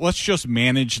the place. Let's just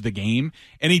manage the game.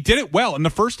 And he did it well. In the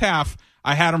first half,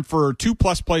 I had him for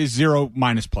 2+ plays,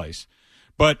 0- plays.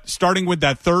 But starting with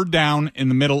that third down in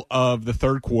the middle of the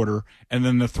third quarter, and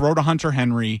then the throw to Hunter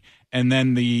Henry, and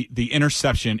then the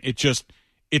interception,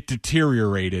 it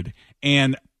deteriorated.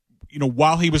 And,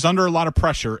 while he was under a lot of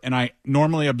pressure, and I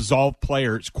normally absolve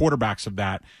quarterbacks of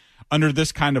that, under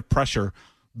this kind of pressure,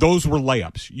 those were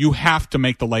layups. You have to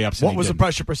make the layups. What was the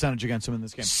pressure percentage against him in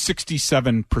this game?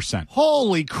 67%.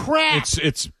 Holy crap!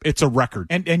 It's a record.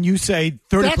 And you say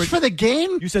 30%. That's for the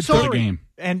game? You said 30. For the game.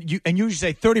 And you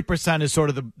say 30% is sort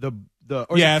of the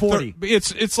or yeah, 40.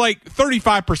 It's like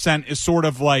 35% is sort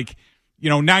of like,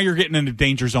 now you're getting into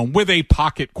danger zone with a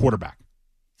pocket quarterback.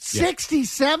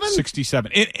 67?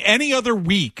 67. In any other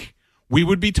week, we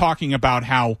would be talking about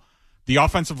how the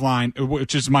offensive line,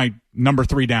 which is my number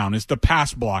 3 down, is the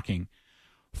pass blocking.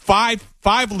 Five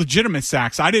legitimate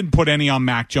sacks. I didn't put any on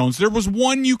Mac Jones. There was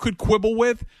one you could quibble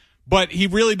with, but he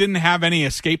really didn't have any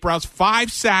escape routes.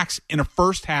 5 sacks in a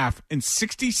first half and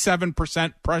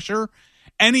 67% pressure.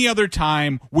 Any other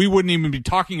time, we wouldn't even be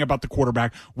talking about the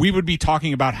quarterback. We would be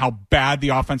talking about how bad the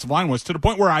offensive line was, to the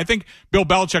point where I think Bill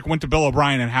Belichick went to Bill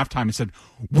O'Brien at halftime and said,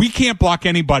 we can't block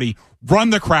anybody. Run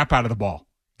the crap out of the ball.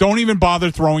 Don't even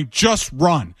bother throwing. Just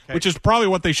run, which is probably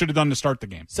what they should have done to start the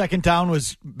game. Second down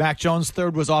was Mac Jones.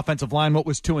 Third was offensive line. What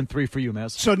was 2 and 3 for you,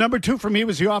 Mazz? So number 2 for me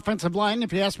was the offensive line.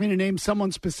 If you ask me to name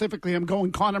someone specifically, I'm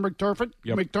going Connor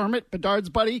McDermott, Bedard's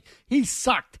buddy. He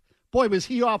sucked. Boy, was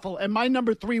he awful. And my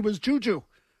number 3 was Juju.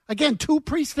 Again, 2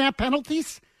 pre-snap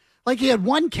penalties. Like he had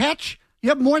 1 catch. You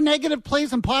have more negative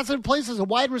plays than positive plays as a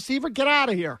wide receiver. Get out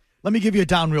of here. Let me give you a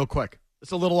down real quick.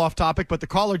 It's a little off topic, but the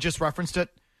caller just referenced it.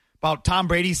 About Tom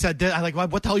Brady said that. I'm like,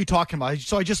 what the hell are you talking about?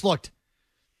 So I just looked.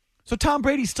 So Tom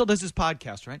Brady still does his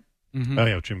podcast, right? Mm-hmm. Oh,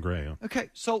 yeah, Jim Gray. Yeah.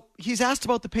 Okay, so he's asked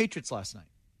about the Patriots last night.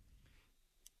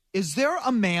 Is there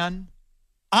a man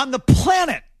on the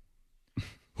planet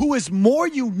who is more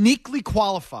uniquely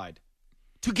qualified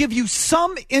to give you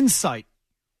some insight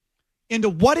into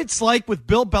what it's like with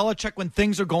Bill Belichick when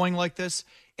things are going like this,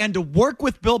 and to work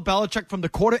with Bill Belichick from the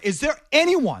quarter? Is there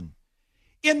anyone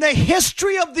in the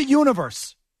history of the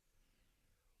universe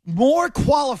more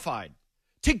qualified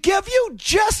to give you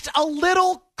just a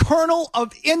little kernel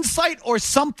of insight or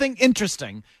something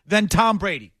interesting than Tom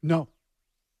Brady? No.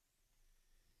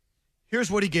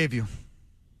 Here's what he gave you.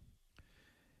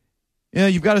 Yeah,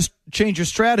 you've got to change your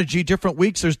strategy. Different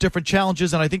weeks, there's different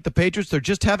challenges, and I think the Patriots, they're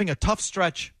just having a tough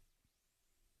stretch.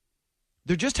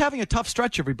 They're just having a tough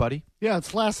stretch, everybody. Yeah,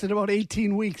 it's lasted about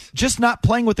 18 weeks. Just not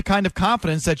playing with the kind of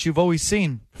confidence that you've always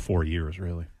seen. 4 years,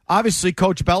 really. Obviously,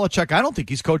 Coach Belichick, I don't think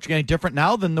he's coaching any different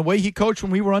now than the way he coached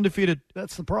when we were undefeated.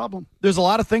 That's the problem. There's a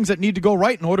lot of things that need to go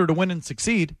right in order to win and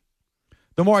succeed.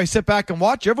 The more I sit back and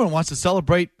watch, everyone wants to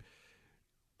celebrate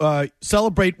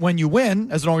when you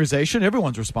win as an organization.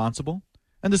 Everyone's responsible.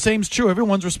 And the same's true.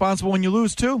 Everyone's responsible when you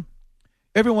lose, too.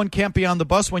 Everyone can't be on the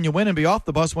bus when you win and be off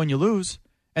the bus when you lose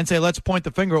and say, let's point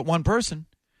the finger at one person.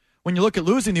 When you look at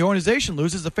losing, the organization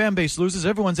loses, the fan base loses,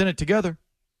 everyone's in it together.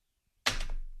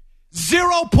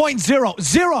 0.0.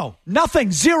 Zero.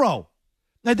 Nothing. Zero.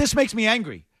 Now, this makes me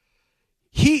angry.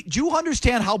 Do you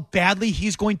understand how badly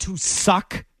he's going to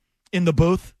suck in the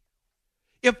booth?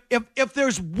 If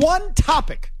there's one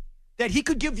topic that he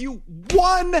could give you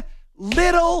one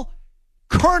little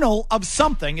kernel of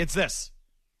something, it's this.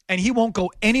 And he won't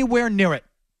go anywhere near it.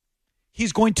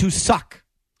 He's going to suck.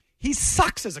 He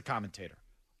sucks as a commentator.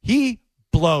 He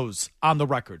blows on the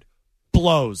record.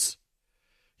 Blows.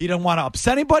 He doesn't want to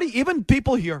upset anybody, even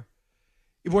people here,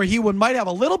 where he might have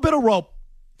a little bit of rope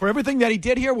for everything that he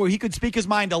did here, where he could speak his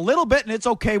mind a little bit, and it's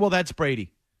okay. Well, that's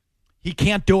Brady. He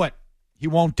can't do it. He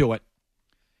won't do it.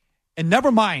 And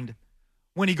never mind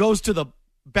when he goes to the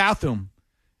bathroom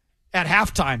at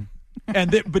halftime and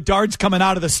Bedard's coming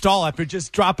out of the stall after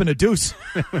just dropping a deuce.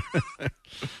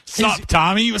 What's up,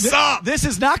 Tommy? What's up? This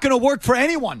is not going to work for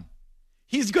anyone.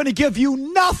 He's going to give you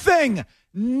nothing.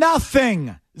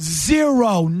 Nothing.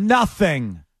 Zero.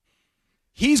 Nothing.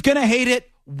 He's going to hate it.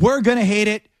 We're going to hate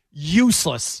it.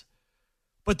 Useless.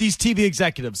 But these TV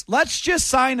executives, let's just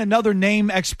sign another name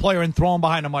ex-player and throw him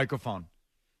behind a microphone.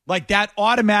 Like that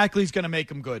automatically is going to make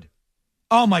him good.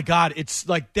 Oh, my God. It's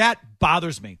like that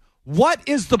bothers me. What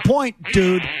is the point,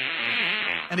 dude?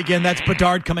 And again, that's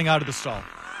Bedard coming out of the stall.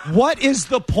 What is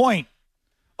the point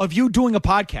of you doing a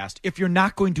podcast if you're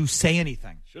not going to say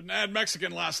anything? Shouldn't have had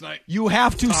Mexican last night. You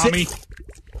have to Tommy. say.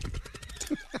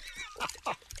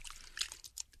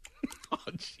 Oh,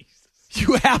 Jesus.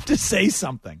 You have to say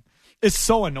something. It's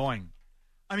so annoying.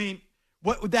 I mean,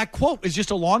 that quote is just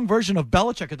a long version of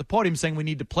Belichick at the podium saying we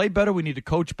need to play better, we need to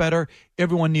coach better,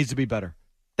 everyone needs to be better.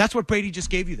 That's what Brady just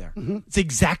gave you there. Mm-hmm. It's the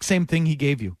exact same thing he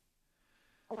gave you.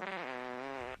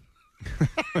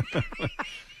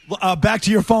 Back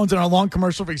to your phones in our long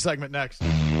commercial-free segment next.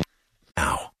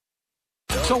 Now.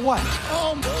 So what?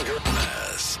 Felger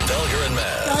and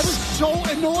Mazz. I was so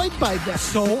annoyed by this.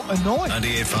 So annoyed.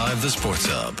 98.5 The Sports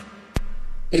Hub.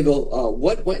 Hey, Bill,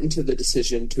 what went into the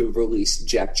decision to release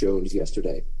Jack Jones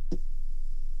yesterday?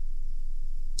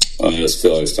 I just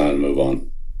feel like it's time to move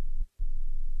on.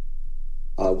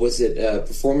 Was it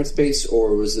performance-based,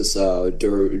 or was this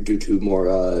due to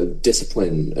more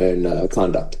discipline and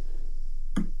conduct?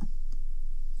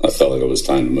 I felt like it was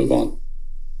time to move on.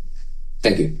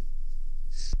 Thank you.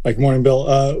 Good morning,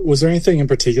 Bill. Was there anything in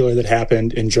particular that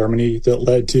happened in Germany that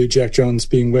led to Jack Jones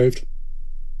being waived?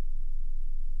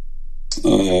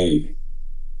 No,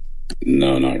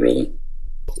 not really.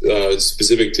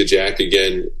 Specific to Jack,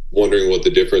 again, wondering what the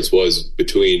difference was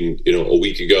between a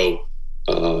week ago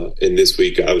and this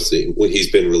week, obviously, when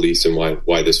he's been released, and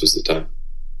why this was the time.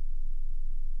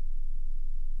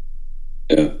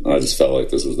 Yeah, I just felt like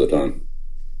this was the time.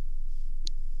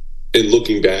 And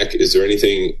looking back, is there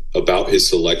anything about his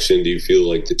selection do you feel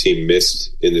like the team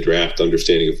missed in the draft?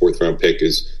 Understanding a fourth-round pick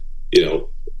is,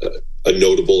 a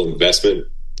notable investment,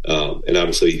 and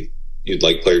obviously you'd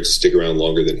like players to stick around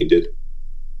longer than he did.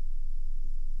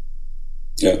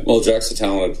 Yeah, well, Jack's a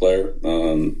talented player.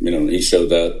 He showed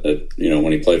that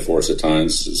when he played for us at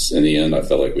times. Just in the end, I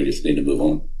felt like we just need to move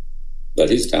on. But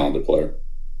he's a talented player.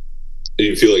 Do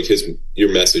you feel like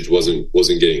your message wasn't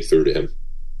getting through to him?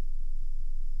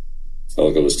 I felt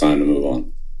like it was time to move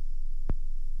on.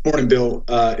 Morning, Bill.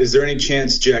 Is there any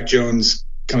chance Jack Jones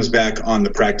comes back on the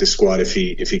practice squad if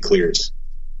he clears?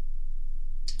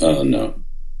 No.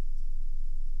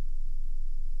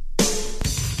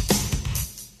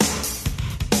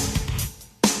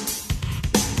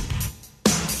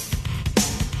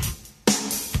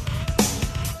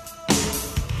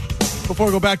 Before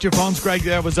we go back to your phones, Greg,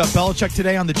 there was Belichick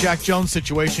today on the Jack Jones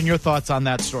situation. Your thoughts on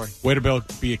that story? Way to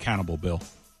be accountable, Bill.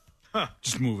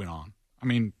 Just moving on. I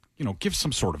mean, give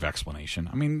some sort of explanation.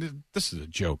 I mean, this is a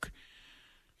joke.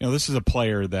 This is a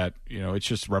player that, it's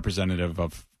just representative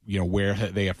of, where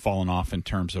they have fallen off in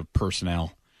terms of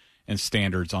personnel and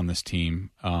standards on this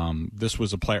team. This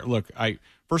was a player. Look,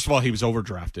 first of all, he was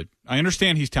overdrafted. I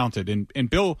understand he's talented. And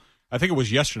Bill, I think it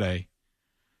was yesterday.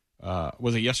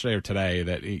 Was it yesterday or today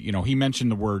that, he mentioned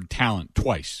the word talent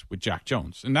twice with Jack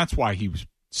Jones. And that's why he was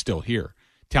still here.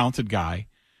 Talented guy.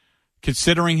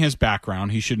 Considering his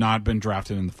background, he should not have been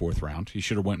drafted in the fourth round. He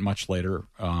should have went much later,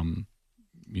 or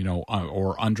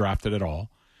undrafted at all.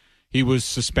 He was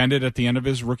suspended at the end of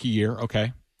his rookie year.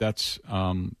 Okay, that's,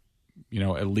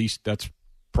 at least that's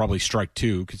probably strike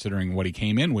two, considering what he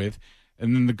came in with.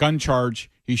 And then the gun charge,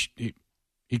 he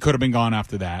could have been gone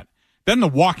after that. Then the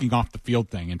walking off the field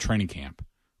thing in training camp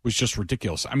was just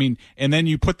ridiculous. I mean, and then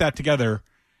you put that together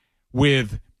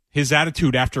with his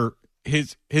attitude after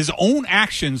his own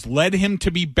actions led him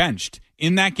to be benched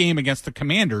in that game against the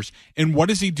Commanders. And what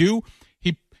does he do?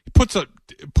 He puts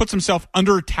himself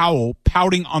under a towel,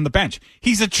 pouting on the bench.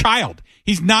 He's a child.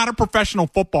 He's not a professional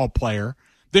football player.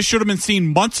 This should have been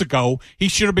seen months ago. He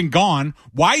should have been gone.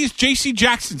 Why is J.C.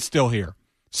 Jackson still here?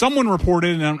 Someone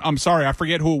reported, and I'm sorry, I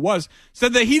forget who it was,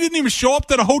 said that he didn't even show up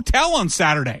to the hotel on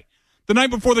Saturday, the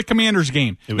night before the Commanders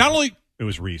game. It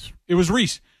was Reese. It was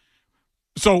Reese.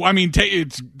 So, I mean,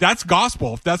 that's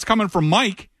gospel. If that's coming from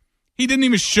Mike, he didn't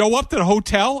even show up to the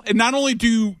hotel. And not only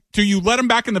do you let him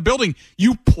back in the building,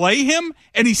 you play him,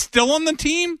 and he's still on the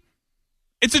team?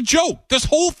 It's a joke. This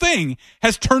whole thing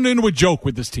has turned into a joke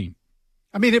with this team.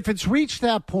 I mean, if it's reached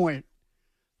that point,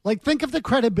 think of the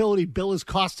credibility Bill has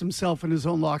cost himself in his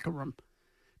own locker room.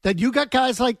 That you got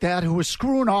guys like that who are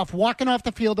screwing off, walking off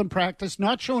the field in practice,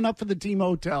 not showing up for the team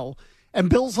hotel, and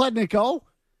Bill's letting it go.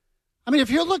 I mean,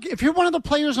 if you're one of the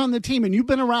players on the team and you've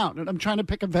been around, and I'm trying to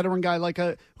pick a veteran guy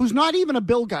who's not even a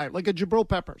Bill guy, like a Jabril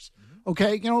Peppers,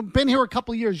 okay, been here a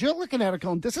couple of years, you're looking at it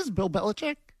going, this is Bill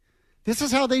Belichick? This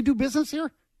is how they do business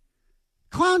here?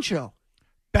 Clown show.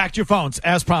 Back to your phones,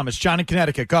 as promised. John in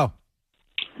Connecticut, go.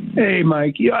 Hey,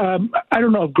 Mike. I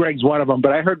don't know if Greg's one of them,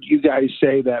 but I heard you guys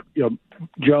say that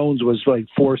Jones was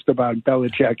forced about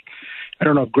Belichick. I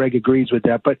don't know if Greg agrees with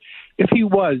that, but if he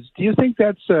was, do you think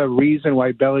that's a reason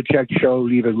why Belichick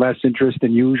showed even less interest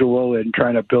than usual in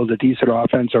trying to build a decent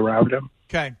offense around him?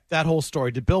 Okay, that whole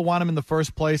story. Did Bill want him in the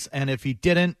first place? And if he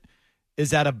didn't,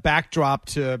 is that a backdrop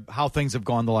to how things have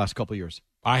gone the last couple of years?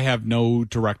 I have no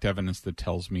direct evidence that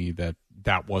tells me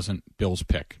that wasn't Bill's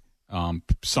pick.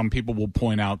 Some people will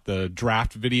point out the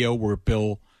draft video where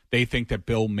they think that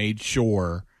Bill made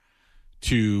sure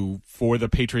for the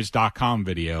Patriots.com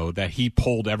video that he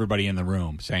pulled everybody in the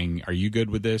room saying, are you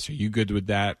good with this? Are you good with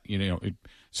that?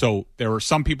 So there are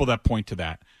some people that point to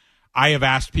that. I have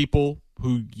asked people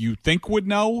who you think would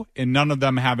know, and none of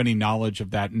them have any knowledge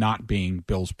of that not being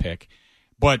Bill's pick.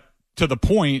 But to the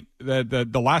point,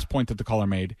 the last point that the caller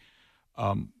made,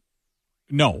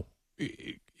 no.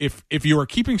 If you are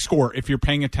keeping score, if you're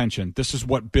paying attention, this is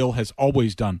what Bill has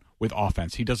always done with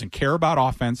offense. He doesn't care about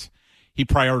offense. He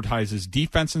prioritizes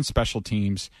defense and special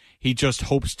teams. He just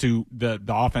hopes to the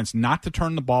offense not to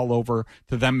turn the ball over,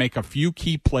 to them make a few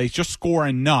key plays, just score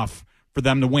enough for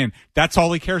them to win. That's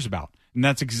all he cares about. And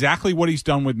that's exactly what he's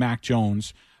done with Mac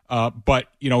Jones. But,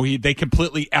 they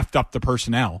completely effed up the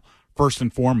personnel, first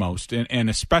and foremost, and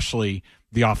especially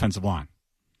the offensive line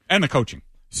and the coaching.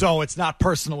 So it's not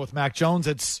personal with Mac Jones.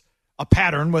 It's a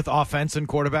pattern with offense and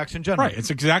quarterbacks in general. Right. It's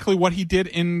exactly what he did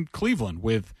in Cleveland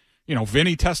with,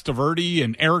 Vinny Testaverde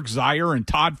and Eric Zier and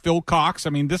Todd Philcox. I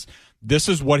mean, this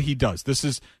is what he does. This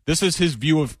is his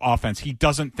view of offense. He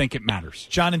doesn't think it matters.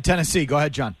 John in Tennessee. Go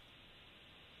ahead, John.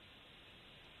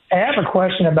 I have a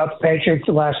question about the Patriots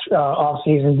last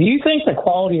offseason. Do you think the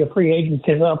quality of free agents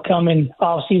this upcoming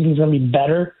offseason is going to be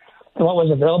better than what was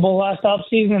available last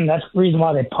offseason? And that's the reason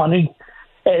why they punted,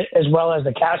 as well as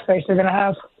the cap space they're going to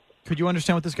have? Could you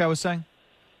understand what this guy was saying?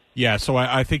 Yeah, so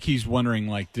I think he's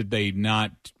wondering, did they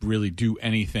not really do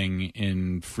anything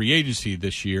in free agency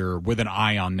this year with an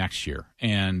eye on next year?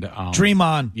 And dream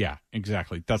on. Yeah,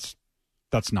 exactly. That's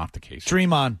not the case.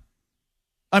 Dream on.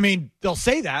 I mean, they'll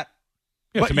say that.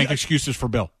 Yeah, to make excuses for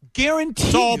Bill. Guarantee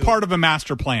it's all part of a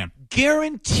master plan.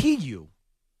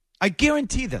 I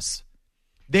guarantee this.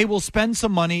 They will spend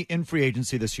some money in free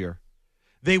agency this year.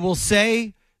 They will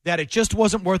say that it just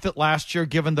wasn't worth it last year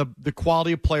given the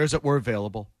quality of players that were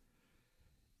available.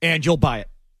 And you'll buy it.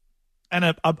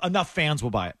 And enough fans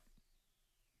will buy it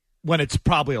when it's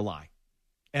probably a lie.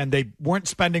 And they weren't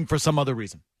spending for some other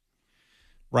reason.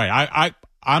 Right.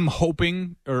 I'm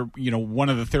hoping, or, one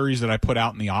of the theories that I put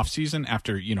out in the offseason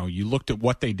after, you looked at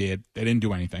what they did. They didn't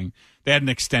do anything. They hadn't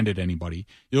extended anybody.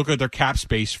 You look at their cap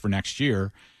space for next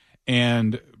year.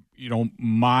 And,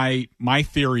 my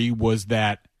theory was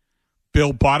that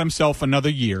Bill bought himself another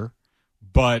year,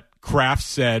 but Kraft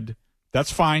said,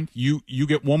 that's fine. You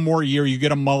get one more year. You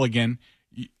get a mulligan.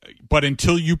 But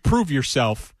until you prove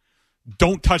yourself,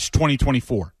 don't touch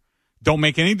 2024. Don't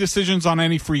make any decisions on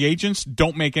any free agents.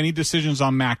 Don't make any decisions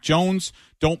on Mac Jones.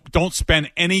 Don't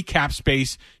spend any cap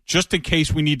space just in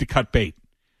case we need to cut bait.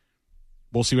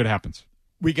 We'll see what happens.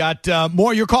 We got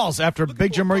more of your calls after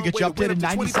Big Jim Murray gets you updated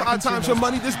 90 seconds. 25 times your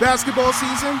money this basketball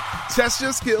season? Test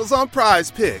your skills on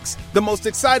Prize Picks, the most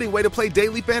exciting way to play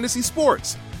daily fantasy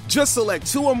sports. Just select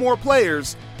 2 or more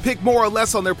players, pick more or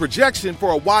less on their projection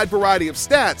for a wide variety of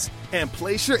stats, and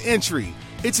place your entry.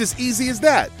 It's as easy as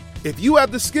that. If you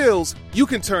have the skills, you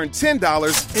can turn $10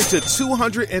 into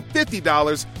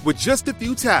 $250 with just a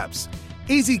few taps.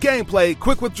 Easy gameplay,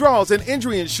 quick withdrawals, and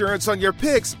injury insurance on your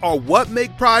picks are what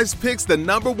make Prize Picks the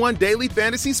 #1 daily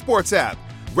fantasy sports app.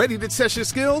 Ready to test your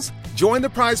skills? Join the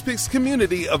Prize Picks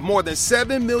community of more than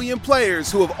 7 million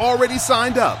players who have already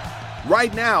signed up.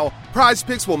 Right now, Prize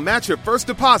Picks will match your first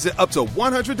deposit up to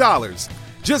 $100.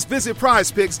 Just visit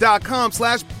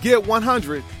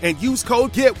prizepicks.com/get100 and use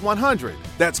code GET100.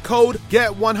 That's code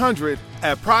GET100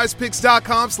 at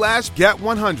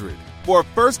prizepicks.com/get100 for a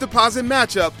first deposit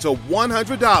match up to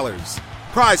 $100.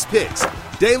 Prize Picks,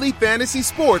 daily fantasy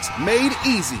sports made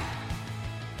easy.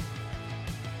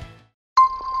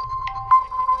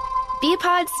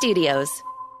 B-Pod Studios.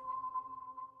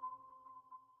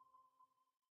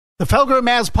 The Felger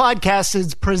Mazz podcast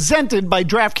is presented by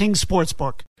DraftKings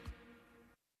Sportsbook.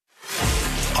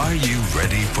 Are you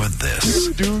ready for this?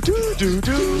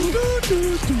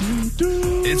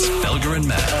 It's Felger and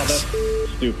Mazz.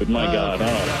 Stupid, my God.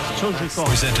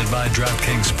 Presented by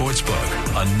DraftKings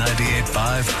Sportsbook on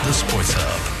 98.5 The Sports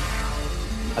Hub.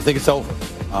 I think it's over.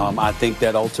 I think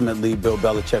that ultimately Bill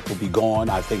Belichick will be gone.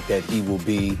 I think that he will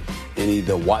be in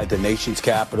either the nation's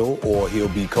capital or he'll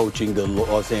be coaching the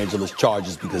Los Angeles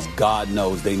Chargers because God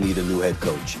knows they need a new head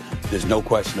coach. There's no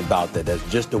question about that. That's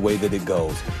just the way that it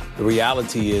goes. The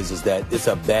reality is that it's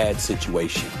a bad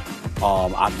situation.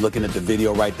 I'm looking at the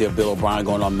video right there, Bill O'Brien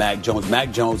going on Mac Jones.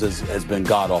 Mac Jones has been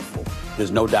god-awful.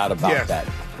 There's no doubt about that.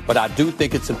 But I do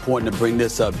think it's important to bring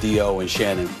this up, Dio and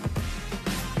Shannon.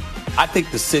 I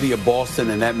think the city of Boston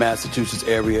and that Massachusetts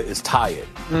area is tired.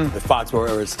 The Foxborough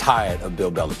area is tired of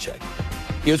Bill Belichick.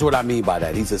 Here's what I mean by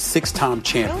that. He's a 6-time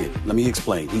champion. Let me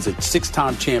explain. He's a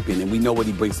 6-time champion, and we know what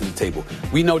he brings to the table.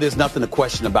 We know there's nothing to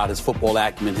question about his football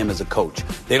acumen, him as a coach.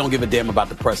 They don't give a damn about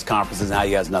the press conferences and how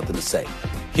he has nothing to say.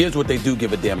 Here's what they do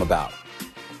give a damn about.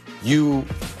 You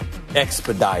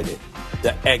expedited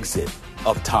the exit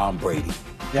of Tom Brady.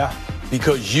 Yeah.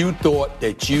 Because you thought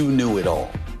that you knew it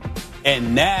all.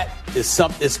 And that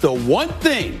it's the one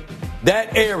thing,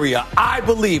 that area, I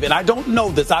believe, and I don't know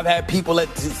this. I've had people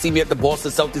that see me at the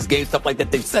Boston Celtics game, stuff like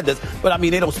that. They've said this, but I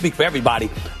mean, they don't speak for everybody.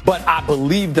 But I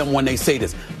believe them when they say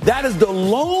this. That is the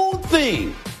lone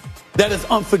thing that is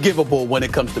unforgivable when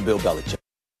it comes to Bill Belichick.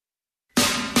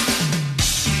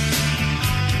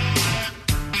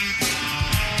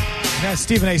 Yeah,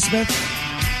 Stephen A. Smith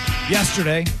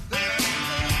yesterday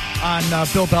on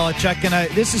Bill Belichick,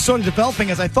 and this is sort of developing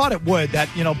as I thought it would, that,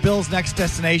 Bill's next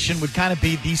destination would kind of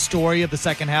be the story of the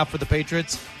second half for the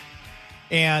Patriots.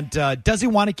 And does he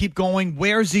want to keep going?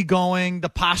 Where's he going? The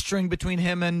posturing between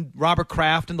him and Robert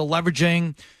Kraft and the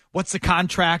leveraging. What's the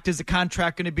contract? Is the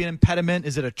contract going to be an impediment?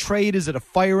 Is it a trade? Is it a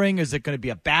firing? Is it going to be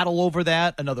a battle over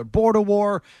that? Another border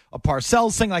war? A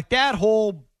Parcells thing? Like that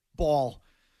whole ball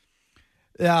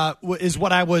is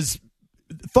what I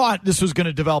thought this was going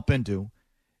to develop into.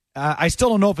 I still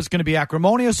don't know if it's going to be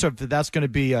acrimonious or if that's going to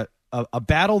be a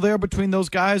battle there between those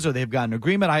guys or they've got an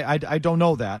agreement. I don't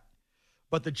know that.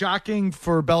 But the jockeying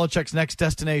for Belichick's next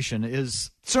destination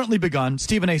is certainly begun.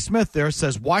 Stephen A. Smith there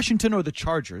says Washington or the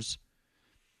Chargers.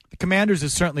 The Commanders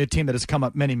is certainly a team that has come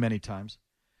up many, many times.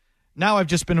 Now I've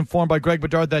just been informed by Greg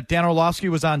Bedard that Dan Orlovsky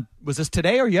was this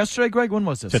today or yesterday, Greg? When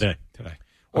was this? Today.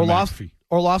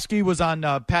 Orlovsky was on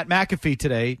Pat McAfee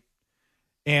today.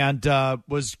 And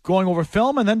was going over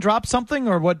film and then dropped something,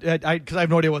 or what? Because I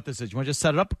have no idea what this is. You want to just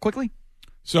set it up quickly?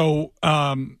 So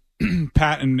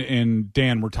Pat and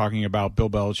Dan were talking about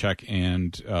Bill Belichick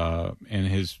and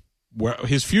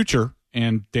his future,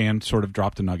 and Dan sort of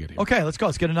dropped a nugget here. Okay, let's go.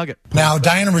 Let's get a nugget. Now,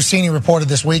 Diana Rossini reported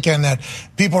this weekend that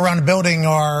people around the building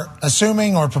are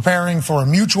assuming or preparing for a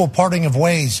mutual parting of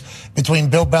ways between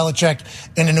Bill Belichick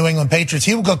and the New England Patriots.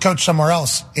 He will go coach somewhere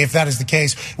else if that is the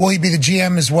case. Will he be the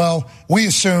GM as well? We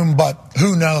assume, but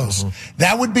who knows? Mm-hmm.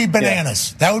 That would be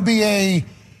bananas. Yeah. That would be a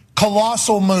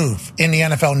colossal move in the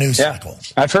NFL news cycle.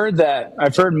 I've heard that.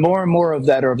 I've heard more and more of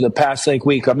that over the past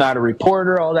week. I'm not a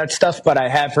reporter, all that stuff, but I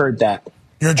have heard that.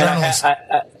 You're a journalist.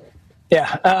 I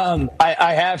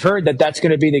have heard that that's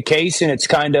going to be the case, and it's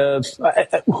kind of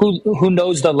who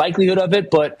knows the likelihood of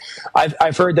it, but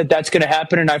I've heard that that's going to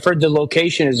happen, and I've heard the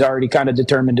location is already kind of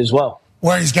determined as well.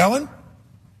 Where he's going?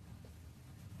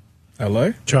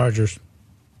 L.A. Chargers.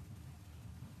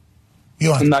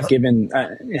 I'm not giving.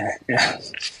 I've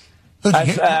heard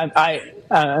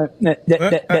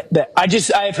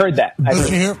that.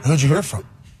 Who'd you hear from?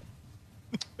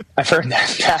 I've heard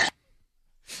that.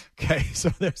 Okay, so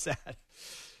there's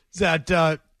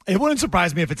that. It wouldn't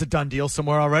surprise me if it's a done deal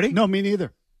somewhere already. No, me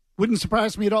neither. Wouldn't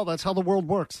surprise me at all. That's how the world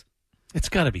works. It's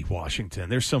got to be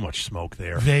Washington. There's so much smoke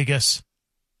there. Vegas.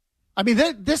 I mean,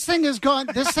 this thing has gone.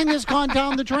 This thing has gone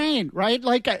down the drain, right?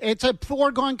 Like it's a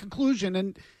foregone conclusion,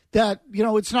 and that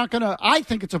it's not going to. I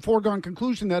think it's a foregone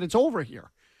conclusion that it's over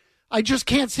here. I just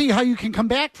can't see how you can come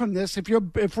back from this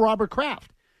if Robert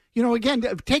Kraft. Again,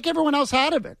 take everyone else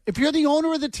out of it. If you're the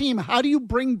owner of the team, how do you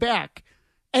bring back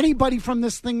anybody from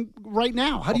this thing right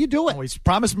now? How do you do it? Well, he's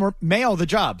promised Mayo the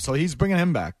job, so he's bringing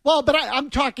him back. Well, but I'm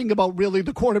talking about really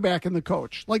the quarterback and the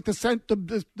coach, like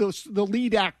the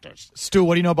lead actors. Stu,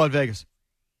 what do you know about Vegas?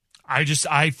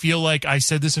 I feel like I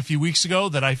said this a few weeks ago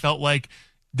that I felt like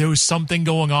there was something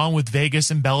going on with Vegas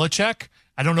and Belichick.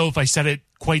 I don't know if I said it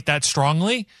quite that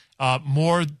strongly.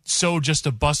 More so just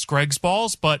to bust Greg's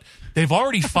balls, but they've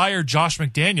already fired Josh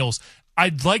McDaniels.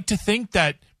 I'd like to think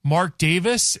that Mark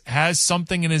Davis has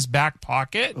something in his back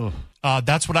pocket.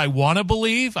 That's what I want to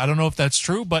believe. I don't know if that's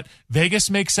true, but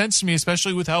Vegas makes sense to me,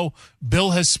 especially with how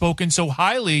Bill has spoken so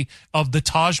highly of the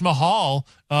Taj Mahal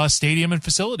stadium and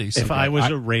facilities. If I was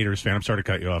a Raiders fan, I'm sorry to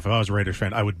cut you off. If I was a Raiders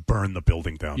fan, I would burn the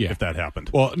building down if that happened.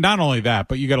 Well, not only that,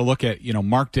 but you got to look at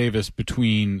Mark Davis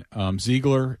between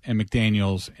Ziegler and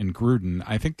McDaniels and Gruden.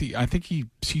 I think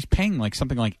he's paying like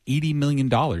something like $80 million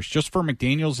just for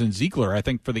McDaniels and Ziegler. I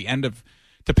think for the end of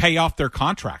to pay off their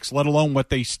contracts, let alone what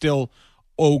they still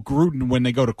owe Gruden when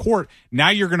they go to court. Now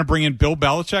you're going to bring in Bill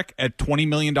Belichick at $20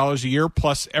 million a year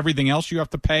plus everything else you have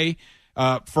to pay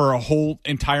for a whole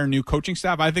entire new coaching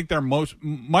staff. I think they're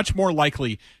much more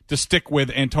likely to stick with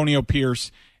Antonio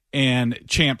Pierce and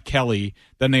Champ Kelly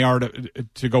than they are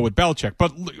to go with Belichick.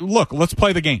 But look, let's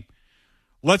play the game.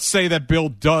 Let's say that Bill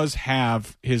does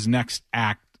have his next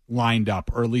act lined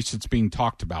up, or at least it's being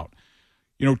talked about.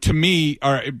 To me,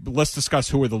 let's discuss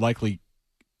who are the likely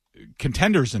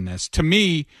contenders in this. To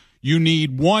me, you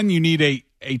need a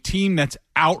team that's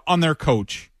out on their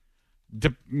coach,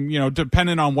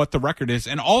 depending on what the record is,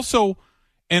 and also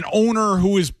an owner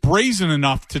who is brazen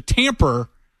enough to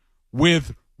tamper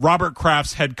with Robert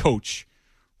Kraft's head coach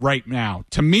right now.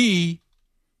 To me,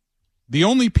 the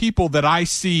only people that I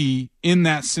see in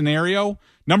that scenario,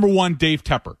 number one, Dave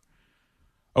Tepper.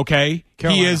 Okay,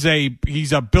 Carolina.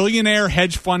 He's a billionaire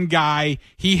hedge fund guy.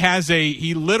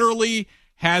 He literally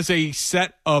has a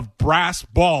set of brass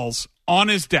balls on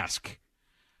his desk,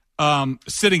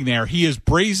 sitting there. He is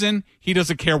brazen. He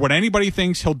doesn't care what anybody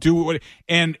thinks. He'll do it.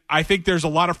 And I think there's a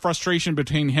lot of frustration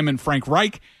between him and Frank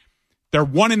Reich. They're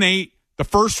 1-8. The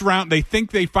first round, they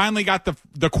think they finally got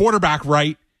the quarterback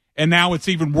right, and now it's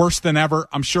even worse than ever.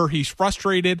 I'm sure he's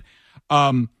frustrated.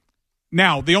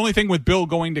 Now, the only thing with Bill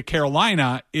going to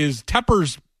Carolina is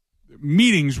Tepper's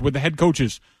meetings with the head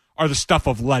coaches are the stuff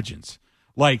of legends.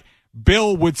 Like,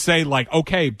 Bill would say, like,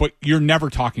 okay, but you're never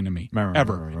talking to me,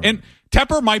 ever. Right. And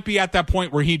Tepper might be at that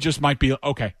point where he just might be,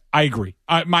 okay, I agree.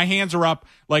 My hands are up.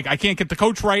 Like, I can't get the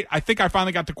coach right. I think I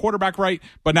finally got the quarterback right,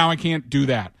 but now I can't do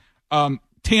that.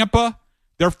 Tampa,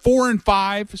 they're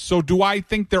 4-5, so do I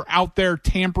think they're out there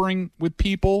tampering with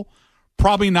people?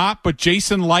 Probably not, but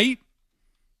Jason Light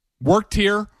worked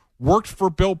here, worked for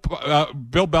Bill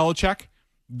Belichick.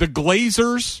 The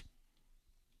Glazers,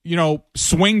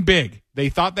 swing big. They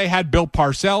thought they had Bill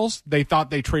Parcells. They thought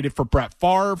they traded for Brett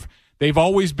Favre. They've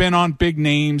always been on big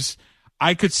names.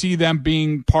 I could see them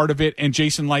being part of it, and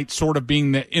Jason Light sort of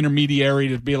being the intermediary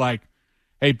to be like,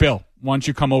 hey, Bill, why don't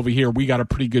you come over here? We got a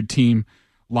pretty good team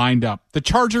lined up. The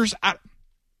Chargers, I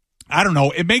don't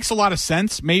know. It makes a lot of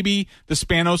sense. Maybe the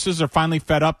Spanoses are finally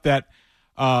fed up that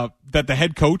the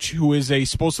head coach, who is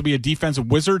supposed to be a defensive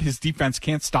wizard, his defense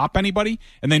can't stop anybody,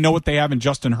 and they know what they have in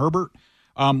Justin Herbert.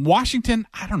 Washington,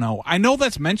 I don't know. I know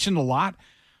that's mentioned a lot,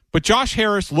 but Josh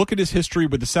Harris, look at his history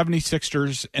with the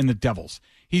 76ers and the Devils.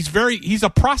 He's a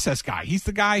process guy. He's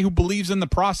the guy who believes in the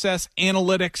process,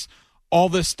 analytics, all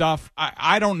this stuff.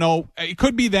 I don't know. It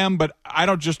could be them, but I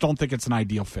don't think it's an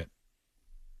ideal fit.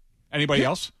 Anybody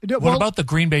else? What about the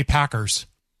Green Bay Packers?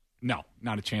 No,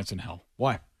 not a chance in hell.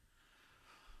 Why?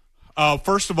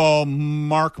 First of all,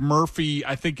 Mark Murphy,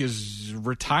 I think, is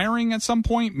retiring at some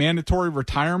point, mandatory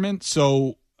retirement.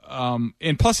 So,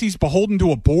 and plus he's beholden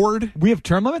to a board. We have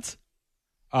term limits?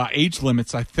 Age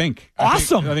limits, I think.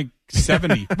 Awesome. I think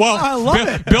 70. Well, I love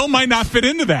it. Bill might not fit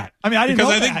into that. I mean, I didn't know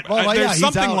that. Think there's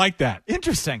something like that.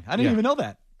 Interesting. I didn't even know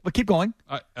that. But keep going.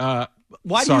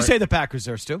 Why do sorry. you say the Packers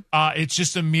there, Stu? It's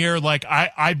just a mere,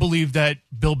 I believe that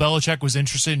Bill Belichick was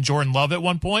interested in Jordan Love at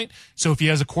one point. So if he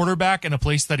has a quarterback in a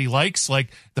place that he likes, like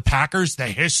the Packers, the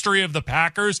history of the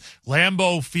Packers,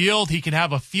 Lambeau Field, he can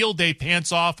have a field day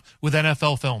pants off with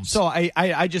NFL films. So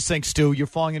I just think, Stu, you're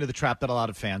falling into the trap that a lot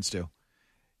of fans do.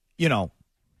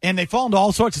 And they fall into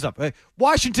all sorts of stuff.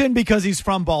 Washington because he's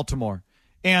from Baltimore.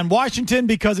 And Washington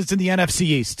because it's in the NFC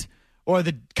East. Or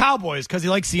the Cowboys because he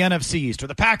likes the NFC East, or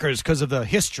the Packers because of the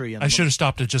history. I should have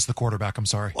stopped at just the quarterback. I'm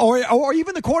sorry. Or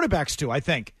even the quarterbacks, too, I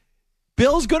think.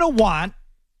 Bill's going to want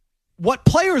what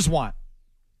players want.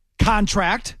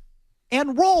 Contract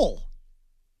and role.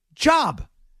 Job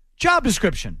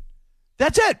description.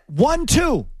 That's it. 1,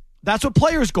 2. That's what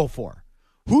players go for.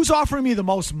 Who's offering me the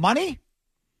most money?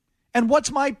 And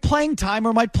what's my playing time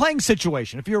or my playing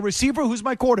situation? If you're a receiver, who's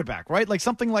my quarterback, right? Like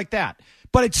something like that.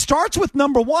 But it starts with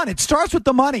number one. It starts with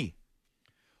the money.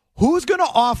 Who's going to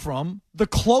offer him the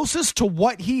closest to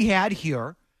what he had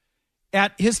here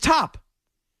at his top?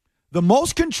 The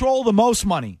most control, the most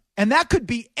money. And that could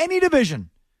be any division.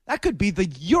 That could be the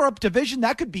Europe division.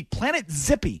 That could be Planet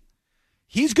Zippy.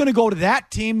 He's going to go to that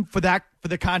team for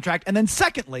the contract. And then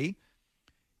secondly,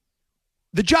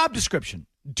 the job description.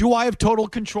 Do I have total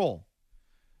control?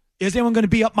 Is anyone going to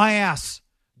be up my ass?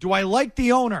 Do I like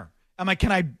the owner?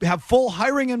 Can I have full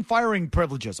hiring and firing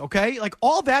privileges? Okay? Like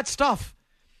all that stuff.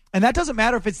 And that doesn't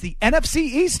matter if it's the NFC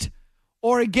East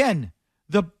or, again,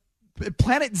 the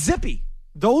Planet Zippy.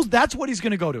 That's what he's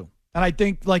going to go to. And I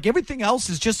think like everything else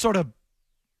is just sort of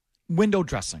window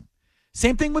dressing.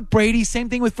 Same thing with Brady. Same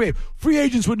thing with free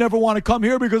agents would never want to come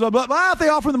here because if they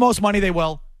offer them the most money, they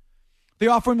will. They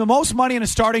offer him the most money and a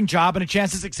starting job and a chance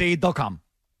to succeed, they'll come.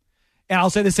 And I'll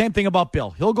say the same thing about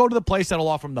Bill. He'll go to the place that'll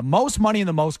offer him the most money and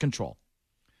the most control,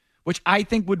 which I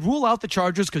think would rule out the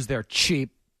Chargers because they're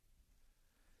cheap.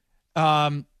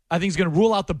 I think he's going to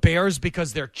rule out the Bears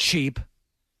because they're cheap.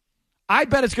 I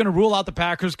bet it's going to rule out the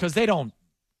Packers because they don't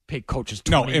pay coaches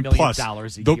 $20 million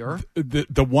a year.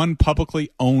 The one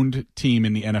publicly owned team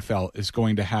in the NFL is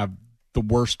going to have the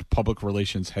worst public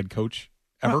relations head coach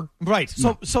ever. Right.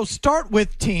 So start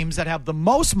with teams that have the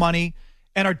most money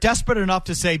and are desperate enough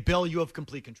to say, Bill, you have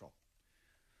complete control.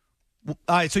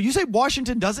 So you say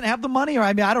Washington doesn't have the money? Or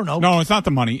I don't know. No, it's not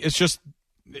the money. It's just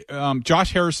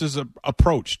Josh Harris's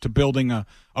approach to building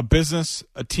a business,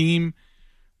 a team.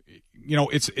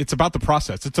 It's about the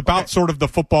process. It's about sort of the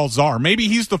football czar. Maybe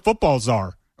he's the football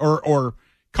czar or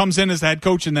comes in as the head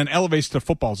coach and then elevates to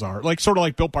football czar, sort of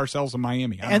like Bill Parcells in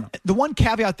Miami. I don't know. The one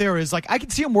caveat there is, I can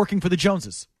see him working for the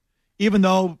Joneses, even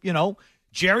though,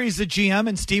 Jerry's the GM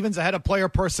and Steven's the head of player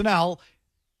personnel.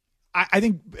 I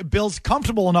think Bill's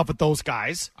comfortable enough with those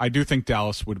guys. I do think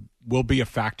Dallas will be a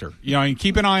factor. And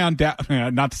keep an eye on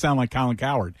not to sound like Colin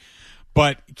Cowherd,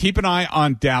 but keep an eye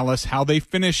on Dallas, how they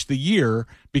finish the year,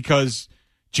 because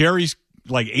Jerry's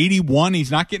 81.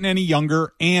 He's not getting any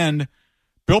younger, and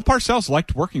Bill Parcells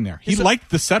liked working there. He liked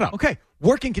the setup. Okay,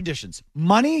 working conditions,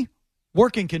 money,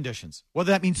 working conditions,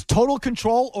 whether that means total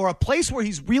control or a place where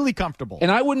he's really comfortable. And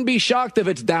I wouldn't be shocked if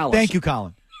it's Dallas. Thank you,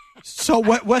 Colin. So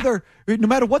no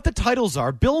matter what the titles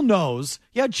are, Bill knows,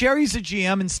 Jerry's a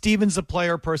GM and Steven's a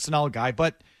player personnel guy,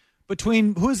 but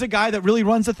between who's the guy that really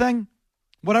runs the thing?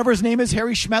 Whatever his name is,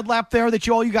 Harry Schmedlap there that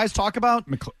you guys talk about?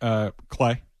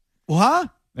 Clay. Huh?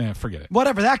 Forget it.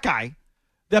 Whatever, that guy.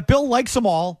 That Bill likes them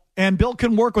all, and Bill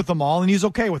can work with them all, and he's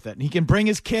okay with it. And he can bring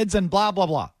his kids and blah, blah,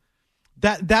 blah.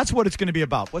 That's what it's going to be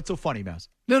about. What's so funny, Mazz?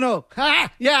 No.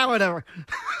 Yeah, whatever.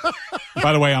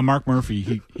 By the way, on Mark Murphy,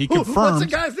 he confirmed. What's the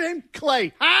guy's name?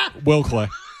 Clay. Will Clay.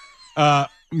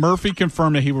 Murphy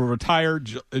confirmed that he will retire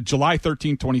July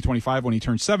 13, 2025 when he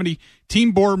turns 70.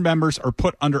 Team board members are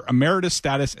put under emeritus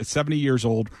status at 70 years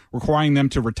old, requiring them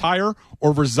to retire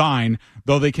or resign,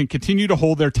 though they can continue to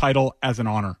hold their title as an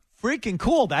honor. Freaking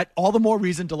cool. That all the more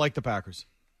reason to like the Packers.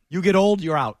 You get old,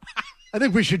 you're out. I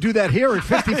think we should do that here at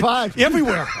 55.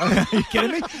 Everywhere. Are you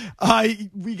kidding me?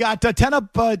 We got 10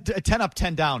 up,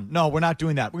 10 down. No, we're not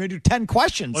doing that. We're going to do 10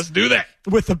 questions. Let's do that.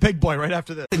 With the big boy right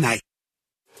after this. Good night.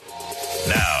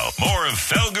 Now, more of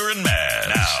Felger and Mazz.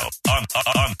 Now,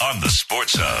 on the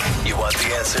Sports Hub. You want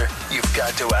the answer? You've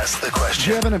got to ask the Do question.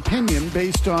 you have an opinion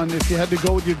based on if you had to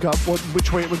go with your gut,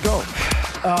 which way it would go?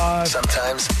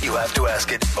 Sometimes you have to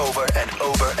ask it over and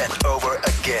over and over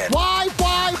again. Why?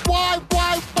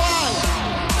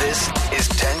 This is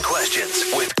 10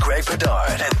 Questions with Greg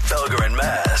Bedard and Felger and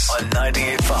Mazz on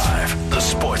 98.5 The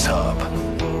Sports Hub.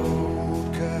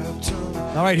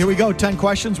 All right, here we go. 10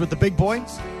 questions with the big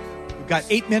boys. We've got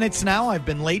 8 minutes now. I've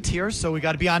been late here, so we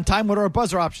got to be on time. What are our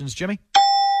buzzer options, Jimmy?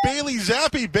 Bailey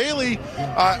Zappi. Bailey,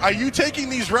 are you taking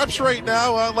these reps right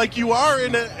now like you are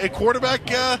in a quarterback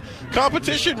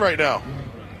competition right now?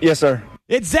 Yes, sir.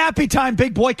 It's Zappy time,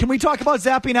 big boy. Can we talk about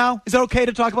Zappy now? Is it okay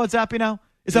to talk about Zappy now?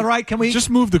 Is that all right? Can we just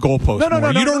move the goalpost? No.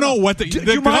 You don't know what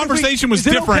the conversation was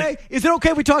different. Okay? Is it okay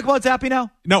if we talk about Zappy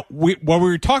now? No, what we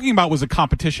were talking about was a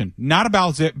competition, not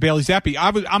about Bailey Zappi.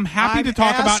 I'm happy to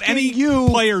talk about any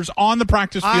players on the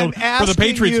practice field for the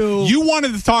Patriots. You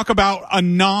wanted to talk about a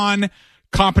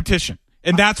non-competition.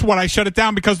 And that's what I shut it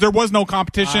down because there was no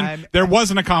competition. There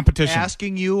wasn't a competition.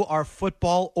 Asking you, our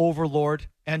football overlord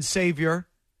and savior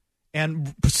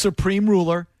and supreme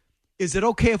ruler, is it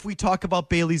okay if we talk about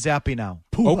Bailey Zappi now?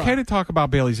 Okay to talk about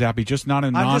Bailey Zappi, just not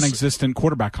a non-existent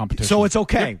quarterback competition. So it's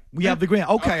okay. We have the green.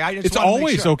 Okay, it's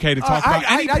always okay to talk about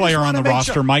any player on the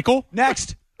roster, Michael.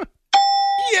 Next.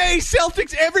 Yay,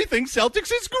 Celtics, everything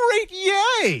Celtics is great.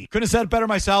 Yay. Couldn't have said it better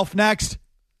myself. Next.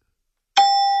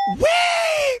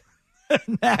 Whee!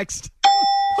 Next.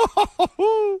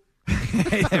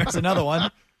 Hey, there's another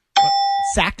one.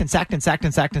 Sacked and sacked and sacked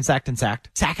and sacked and sacked and sacked.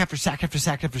 Sack after sack after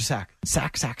sack after sack.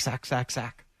 Sack, sack, sack, sack,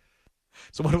 sack.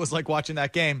 So what it was like watching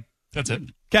that game. That's it.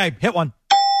 Okay, hit one.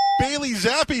 Bailey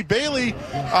Zappi. Bailey,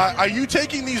 are you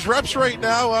taking these reps right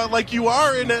now like you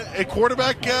are in a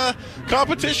quarterback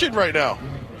competition right now?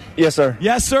 Yes, sir.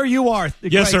 Yes, sir, you are.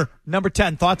 Yes, sir. Number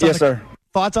 10, thoughts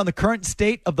on the current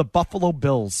state of the Buffalo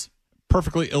Bills.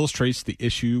 Perfectly illustrates the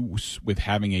issues with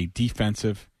having a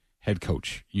defensive head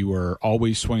coach. You are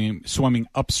always swimming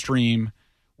upstream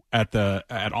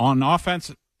on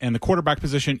offense and the quarterback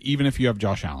position, even if you have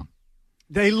Josh Allen.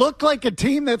 They look like a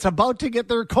team that's about to get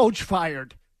their coach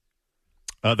fired.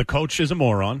 The coach is a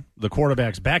moron. The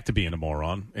quarterback's back to being a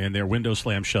moron, and their window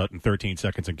slammed shut in 13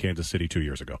 seconds in Kansas City 2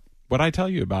 years ago. What'd I tell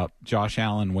you about Josh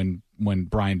Allen when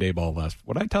Brian Daboll left?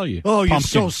 What'd I tell you? Oh, you're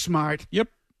so smart. Yep.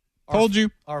 Told you.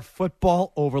 Our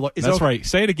football overload. That's right.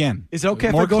 Say it again. Is it okay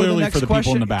more if I go to the clearly next for the question?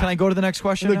 people in the back? Can I go to the next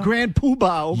question The now? grand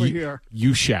poobah over here.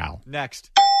 You shall.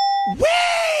 Next.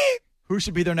 Whee! Who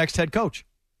should be their next head coach?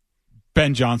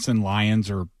 Ben Johnson, Lions,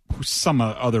 or some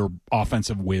other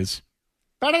offensive whiz.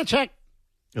 Belichick.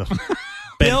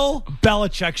 Bill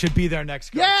Belichick should be their next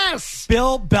coach. Yes!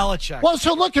 Bill Belichick. Well,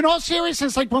 so look, in all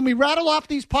seriousness, like when we rattle off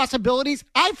these possibilities,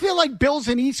 I feel like Bill's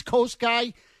an East Coast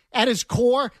guy at his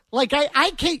core. Like,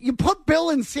 I can't, you put Bill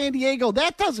in San Diego,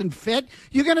 that doesn't fit.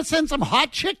 You're going to send some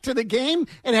hot chick to the game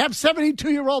and have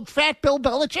 72-year-old fat Bill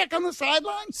Belichick on the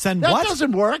sideline? Send that what? That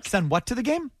doesn't work. Send what to the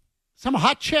game? Some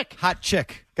hot chick. Hot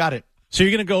chick. Got it. So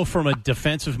you're going to go from a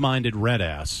defensive-minded red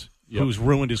ass who's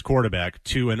ruined his quarterback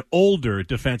to an older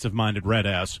defensive-minded red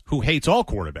ass who hates all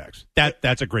quarterbacks.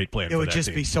 That's a great plan. It would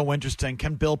just be so interesting.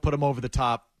 Can Bill put him over the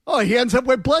top? Oh, he ends up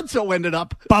where Bledsoe ended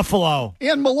up. Buffalo.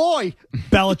 And Malloy.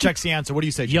 Belichick's the answer. What do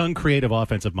you say, Jim? Young, creative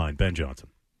offensive mind, Ben Johnson.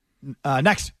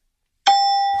 Next.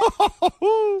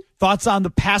 Thoughts on the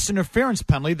pass interference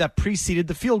penalty that preceded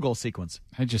the field goal sequence?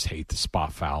 I just hate the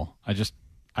spot foul.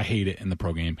 I hate it in the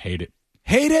pro game. Hate it.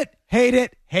 Hate it, hate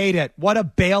it, hate it. What a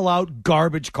bailout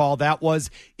garbage call that was,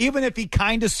 even if he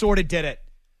kind of sort of did it.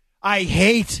 I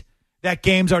hate that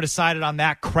games are decided on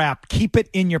that crap. Keep it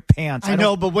in your pants. I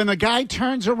know, but when the guy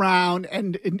turns around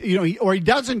and he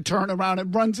doesn't turn around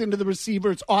and runs into the receiver,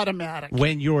 it's automatic.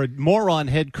 When your moron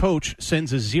head coach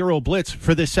sends a zero blitz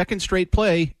for the second straight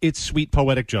play, it's sweet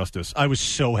poetic justice. I was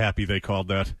so happy they called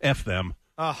that. F them.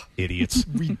 Idiots.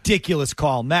 Ridiculous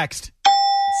call. Next.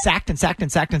 Sacked and sacked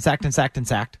and sacked and sacked and sacked and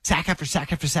sacked. Sack after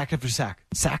sack after sack after sack.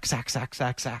 Sack, sack, sack,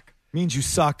 sack, sack. Means you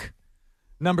suck.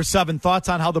 Number 7, thoughts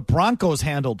on how the Broncos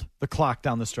handled the clock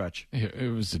down the stretch.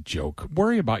 It was a joke.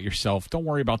 Worry about yourself. Don't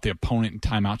worry about the opponent in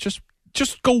timeout.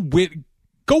 Just go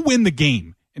win the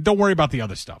game, and don't worry about the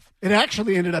other stuff. It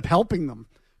actually ended up helping them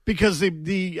because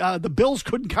the Bills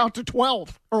couldn't count to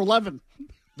 12 or 11.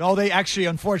 No, they actually,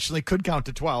 unfortunately, could count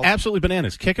to 12. Absolutely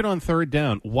bananas. Kick it on third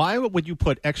down. Why would you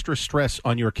put extra stress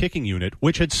on your kicking unit,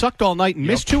 which had sucked all night and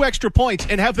missed 2 extra points,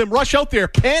 and have them rush out there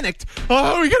panicked?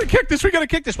 Oh, we got to kick this. We got to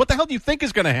kick this. What the hell do you think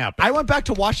is going to happen? I went back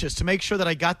to watch this to make sure that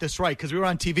I got this right because we were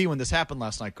on TV when this happened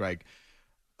last night, Greg.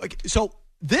 So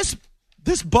this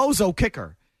bozo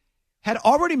kicker had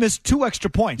already missed 2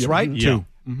 extra points, right? Yeah. 2.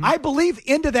 Mm-hmm. I believe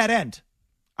into that end.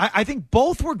 I think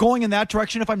both were going in that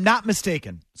direction, if I'm not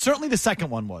mistaken. Certainly the second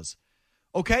one was.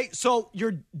 Okay, so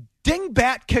your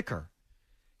dingbat kicker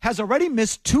has already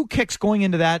missed 2 kicks going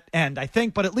into that end, I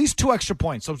think, but at least 2 extra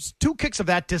points. So 2 kicks of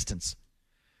that distance.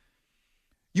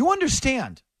 You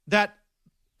understand that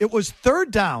it was third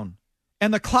down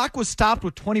and the clock was stopped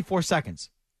with 24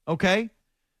 seconds. Okay?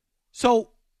 So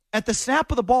at the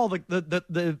snap of the ball,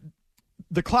 the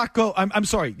clock go. I'm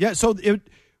sorry. Yeah, so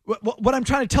what I'm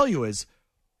trying to tell you is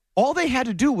all they had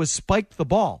to do was spike the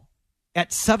ball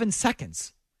at 7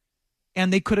 seconds,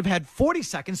 and they could have had 40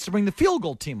 seconds to bring the field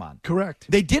goal team on. Correct.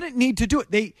 They didn't need to do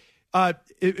it.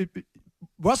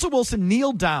 Russell Wilson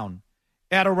kneeled down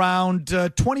at around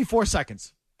 24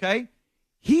 seconds, okay?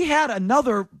 He had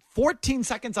another 14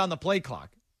 seconds on the play clock,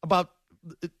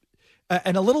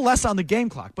 and a little less on the game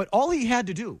clock, but all he had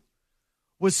to do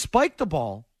was spike the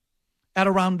ball at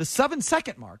around the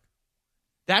 7-second mark.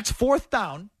 That's fourth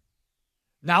down.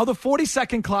 Now the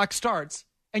 40-second clock starts,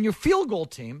 and your field goal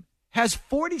team has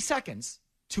 40 seconds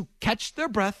to catch their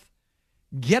breath,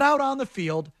 get out on the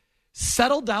field,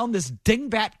 settle down this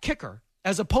dingbat kicker,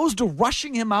 as opposed to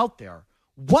rushing him out there.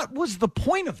 What was the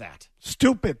point of that?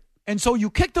 Stupid. And so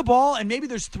you kick the ball, and maybe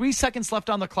there's 3 seconds left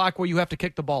on the clock where you have to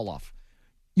kick the ball off.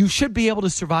 You should be able to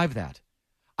survive that.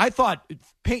 I thought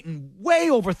Peyton way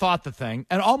overthought the thing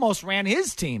and almost ran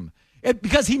his team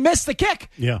because he missed the kick.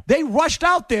 Yeah. They rushed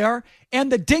out there,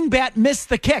 and the dingbat missed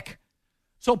the kick.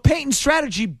 So Peyton's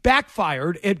strategy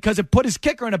backfired because it put his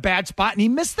kicker in a bad spot, and he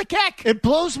missed the kick. It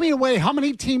blows me away how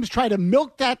many teams try to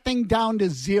milk that thing down to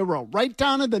 0, right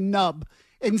down to the nub,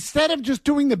 instead of just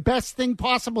doing the best thing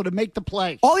possible to make the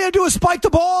play. All you had to do is spike the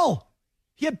ball.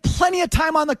 He had plenty of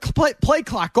time on the play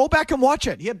clock. Go back and watch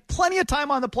it. He had plenty of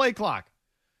time on the play clock.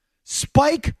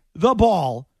 Spike the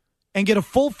ball and get a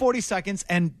full 40 seconds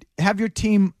and have your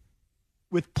team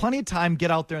with plenty of time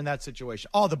get out there in that situation.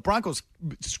 Oh, the Broncos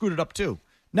screwed it up too.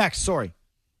 Next, sorry.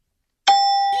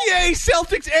 Yay,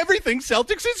 Celtics, everything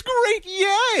Celtics is great.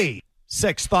 Yay.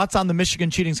 6, thoughts on the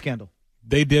Michigan cheating scandal.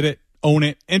 They did it. Own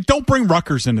it. And don't bring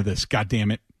Rutgers into this,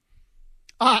 goddammit.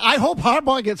 I hope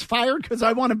Harbaugh gets fired because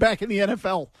I want him back in the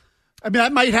NFL. I mean,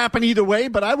 that might happen either way,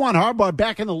 but I want Harbaugh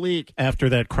back in the league. After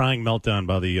that crying meltdown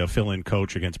by the fill-in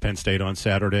coach against Penn State on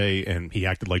Saturday, and he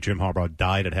acted like Jim Harbaugh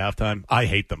died at halftime, I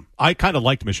hate them. I kind of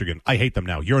liked Michigan. I hate them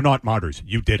now. You're not martyrs.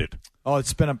 You did it. Oh,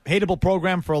 it's been a hateable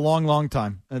program for a long, long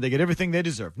time. And they get everything they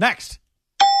deserve. Next.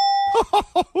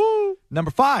 Number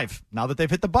 5, now that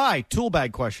they've hit the bye, tool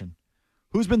bag question.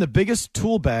 Who's been the biggest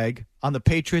tool bag on the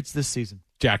Patriots this season?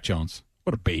 Jack Jones.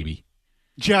 What a baby.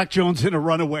 Jack Jones in a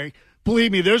runaway.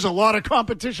 Believe me, there's a lot of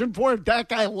competition for it. That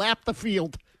guy lapped the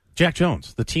field. Jack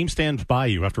Jones, the team stands by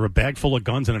you after a bag full of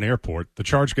guns in an airport. The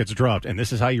charge gets dropped, and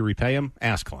this is how you repay him?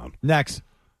 Ass clown. Next.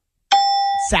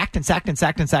 Sacked and sacked and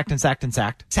sacked and sacked and sacked and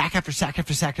sacked. Sack after sack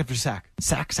after sack after sack.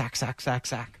 Sack, sack, sack, sack,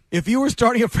 sack. If you were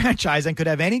starting a franchise and could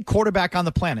have any quarterback on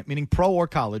the planet, meaning pro or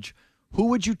college, who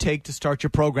would you take to start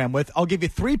your program with? I'll give you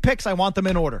 3 picks. I want them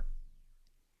in order.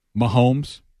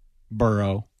 Mahomes,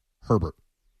 Burrow, Herbert.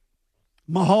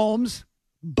 Mahomes,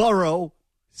 Burrow,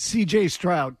 C.J.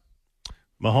 Stroud.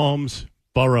 Mahomes,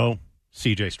 Burrow,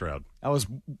 C.J. Stroud. I was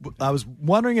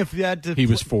wondering if you had to. He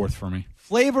was fourth for me.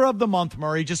 Flavor of the month,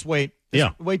 Murray. Just wait.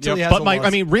 Wait till he has but a my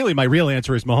loss. really, my real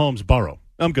answer is Mahomes, Burrow.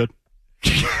 I'm good.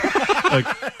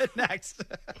 Next.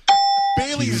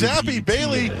 Bailey Zappi.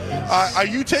 Bailey, are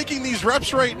you taking these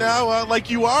reps right now like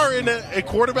you are in a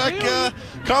quarterback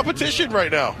competition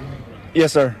right now?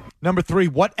 Yes, sir. Number 3,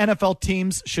 what NFL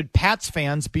teams should Pats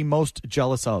fans be most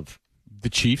jealous of? The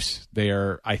Chiefs.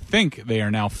 I think they are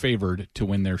now favored to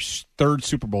win their third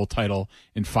Super Bowl title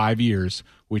in 5 years,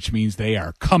 which means they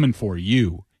are coming for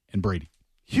you and Brady.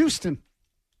 Houston.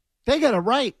 They got it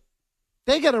right.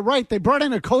 They brought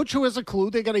in a coach who has a clue.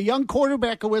 They got a young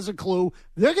quarterback who has a clue.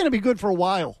 They're going to be good for a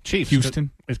while. Chiefs. Houston.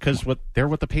 It's because they're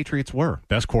what the Patriots were.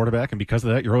 Best quarterback, and because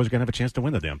of that, you're always going to have a chance to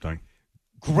win the damn thing.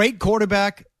 Great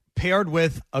quarterback paired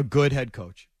with a good head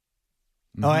coach.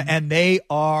 And the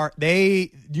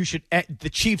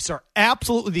Chiefs are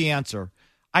absolutely the answer.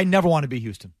 I never want to be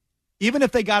Houston. Even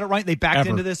if they got it right, they backed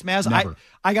into this, Mazz.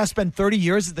 I got to spend 30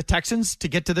 years at the Texans to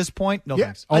get to this point. No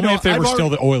thanks. Only if they were still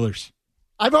the Oilers.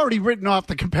 I've already written off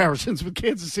the comparisons with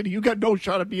Kansas City. You got no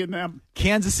shot of being them.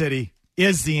 Kansas City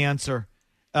is the answer.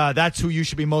 That's who you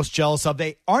should be most jealous of.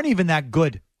 They aren't even that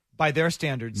good by their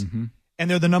standards. And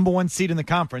they're the number 1 seed in the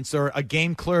conference. They're a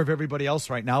game clear of everybody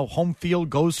else right now. Home field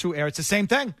goes through air. It's the same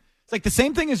thing. It's like the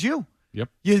same thing as you. Yep.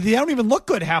 They don't even look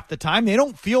good half the time. They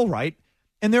don't feel right.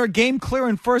 And they're a game clear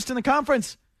and first in the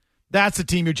conference. That's the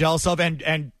team you're jealous of,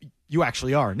 and you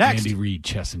actually are. Next. Andy Reid,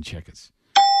 chess and checkers.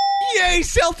 Yay,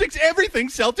 Celtics. Everything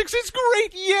Celtics is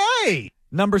great. Yay.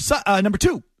 Number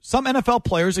 2, some NFL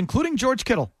players, including George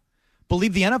Kittle,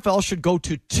 believe the NFL should go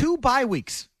to 2 bye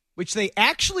weeks, which they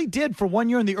actually did for 1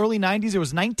 year in the early 90s. It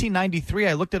was 1993.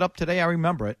 I looked it up today. I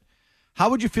remember it. How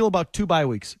would you feel about 2 bye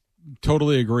weeks?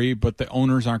 Totally agree, but the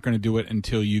owners aren't going to do it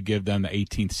until you give them the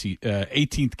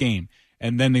 18th game,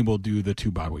 and then they will do the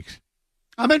 2 bye weeks.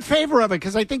 I'm in favor of it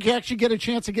because I think you actually get a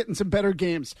chance of getting some better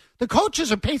games. The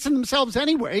coaches are pacing themselves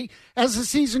anyway. As the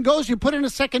season goes, you put in a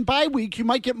second bye week, you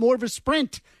might get more of a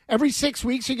sprint. Every 6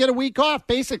 weeks, you get a week off,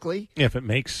 basically. If it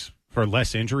makes for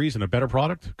less injuries and a better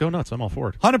product, go nuts. I'm all for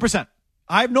it. 100%.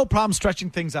 I have no problem stretching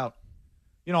things out.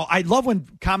 I love when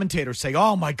commentators say,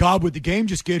 oh, my God, would the game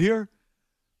just get here?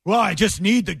 Well, I just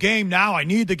need the game now. I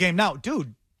need the game now.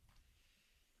 Dude,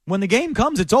 when the game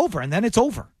comes, it's over, and then it's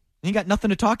over. And you got nothing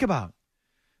to talk about.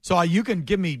 So you can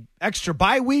give me extra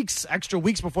bye weeks, extra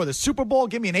weeks before the Super Bowl.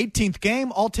 Give me an 18th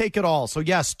game. I'll take it all. So,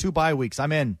 yes, 2 bye weeks.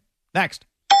 I'm in. Next.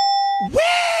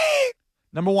 Whee!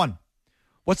 Number 1.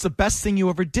 What's the best thing you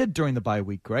ever did during the bye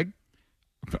week, Greg?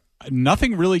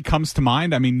 Nothing really comes to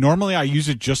mind. I mean, normally I use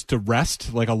it just to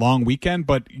rest, like a long weekend.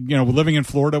 But, living in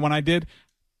Florida when I did,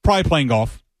 probably playing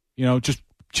golf. Just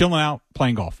chilling out,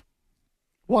 playing golf.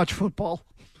 Watch football.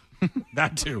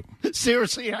 That too.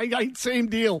 Seriously, I same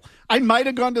deal. I might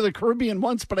have gone to the Caribbean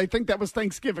once, but I think that was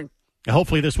Thanksgiving.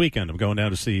 Hopefully this weekend I'm going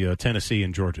down to see Tennessee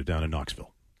and Georgia down in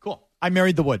Knoxville. Cool. I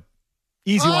married the wood.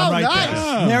 Easy one right nice.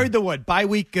 there. Married the wood. Bye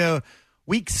week,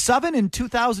 week 7 in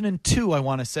 2002, I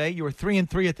want to say. You were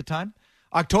 3-3 at the time.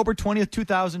 October 20th,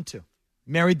 2002.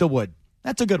 Married the wood.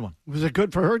 That's a good one. Was it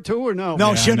good for her too, or no?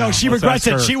 No, she regrets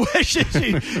it.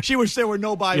 She wished there were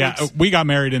no bye weeks. We got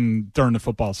married during the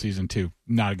football season too.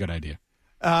 Not a good idea.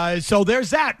 So there's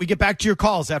that. We get back to your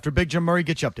calls after Big Jim Murray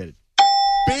gets you updated.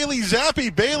 Bailey Zappi.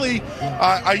 Bailey,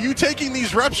 are you taking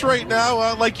these reps right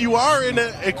now like you are in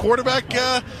a quarterback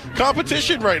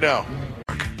competition right now?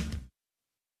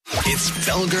 It's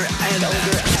Felger and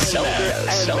Mazz.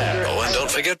 Oh, and don't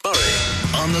forget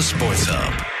Murray on the Sports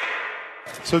Hub.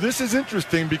 So this is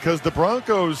interesting because the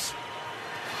Broncos,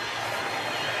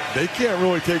 they can't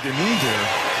really take a knee here.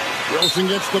 Wilson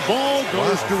gets the ball,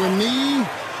 goes to a knee.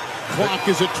 Clock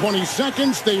is at 20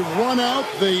 seconds. They run out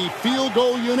the field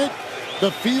goal unit.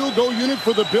 The field goal unit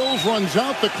for the Bills runs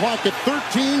out. The clock at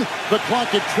 13, the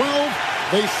clock at 12.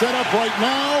 They set up right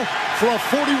now for a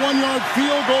 41-yard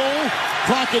field goal.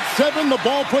 Clock at 7, the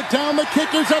ball put down. The kick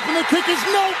is up, and the kick is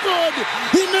no good.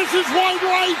 He misses wide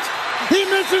right. He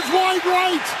misses wide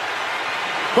right.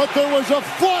 But there was a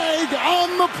flag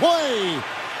on the play.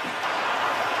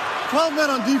 12 men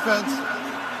on defense.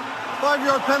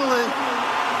 5-yard penalty.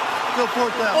 Still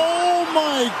 4th down. Oh,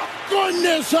 my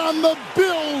goodness, on the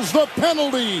Bills, the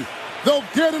penalty. They'll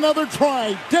get another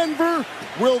try. Denver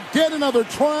will get another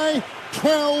try.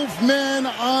 12 men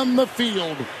on the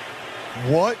field.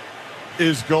 What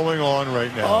is going on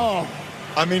right now? Oh.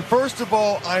 I mean, first of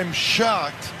all, I'm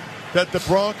shocked that the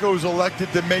Broncos elected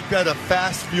to make that a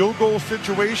fast field goal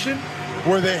situation.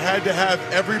 where they had to have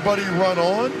everybody run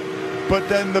on, but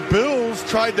then the Bills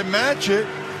tried to match it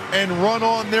and run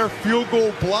on their field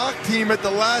goal block team at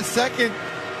the last second,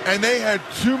 and they had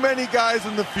too many guys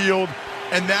in the field,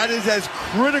 and that is as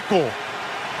critical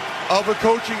of a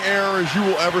coaching error as you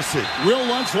will ever see. Will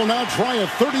Lutz will now try a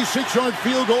 36-yard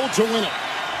field goal to win it.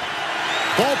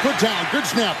 Ball put down. Good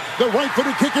snap. The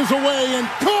right-footed kick is away and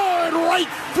poured right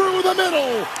through the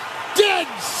middle. Dead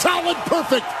solid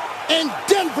perfect. And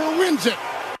Denver wins it.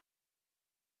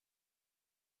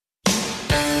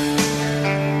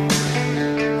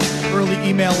 Early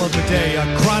email of the day,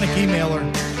 a chronic emailer.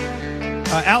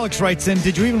 Alex writes in,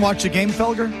 did you even watch the game,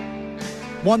 Felger?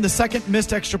 1, the second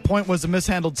missed extra point was a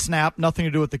mishandled snap, nothing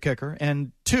to do with the kicker.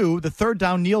 And 2, the third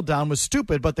down kneel down was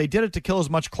stupid, but they did it to kill as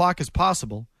much clock as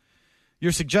possible.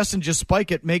 Your suggestion just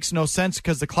spike it makes no sense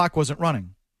because the clock wasn't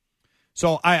running.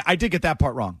 So I did get that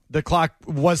part wrong. The clock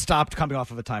was stopped coming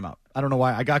off of a timeout. I don't know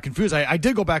why. I got confused. I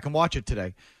did go back and watch it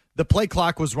today. The play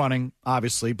clock was running,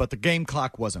 obviously, but the game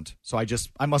clock wasn't. So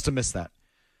I must have missed that.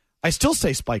 I still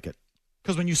say spike it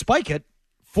because when you spike it,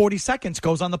 40 seconds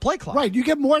goes on the play clock. Right. You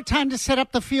get more time to set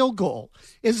up the field goal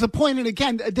is the point. And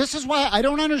again, this is why I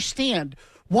don't understand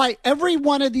why every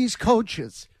one of these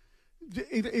coaches,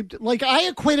 like I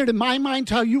equated in my mind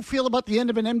to how you feel about the end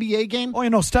of an NBA game.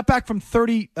 Oh, step back from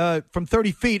 30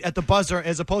 feet at the buzzer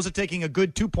as opposed to taking a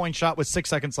good 2-point shot with 6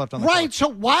 seconds left on the clock. Right. So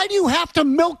why do you have to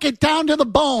milk it down to the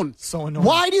bone? So annoying.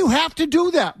 Why do you have to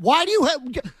do that?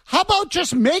 How about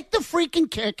just make the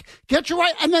freaking kick, get your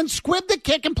right, and then squib the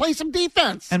kick and play some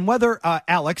defense? And whether,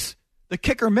 Alex, the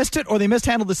kicker missed it or they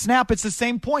mishandled the snap, it's the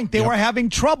same point. They were having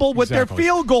trouble with their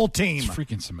field goal team. It's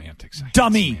freaking semantics.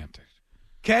 Dummy.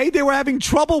 Okay, they were having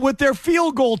trouble with their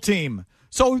field goal team.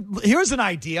 So here's an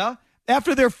idea.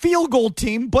 After their field goal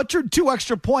team butchered 2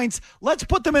 extra points, let's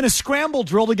put them in a scramble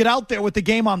drill to get out there with the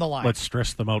game on the line. Let's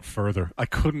stress them out further. I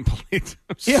couldn't believe it.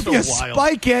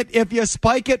 If you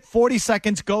spike it, 40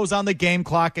 seconds goes on the game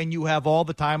clock, and you have all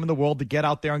the time in the world to get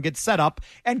out there and get set up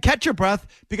and catch your breath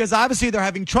because obviously they're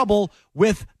having trouble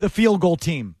with the field goal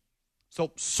team.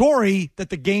 So sorry that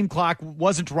the game clock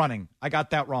wasn't running. I got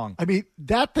that wrong. I mean,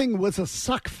 that thing was a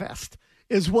suck fest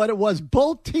is what it was.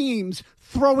 Both teams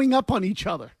throwing up on each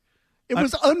other. It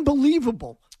was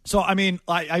unbelievable. So, I mean,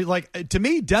 to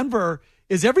me, Denver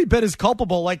is every bit as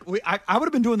culpable. Like I would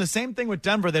have been doing the same thing with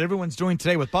Denver that everyone's doing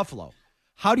today with Buffalo.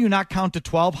 How do you not count to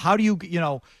 12? How do you,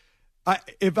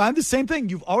 if I'm the same thing,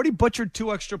 you've already butchered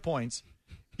 2 extra points.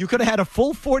 You could have had a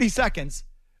full 40 seconds.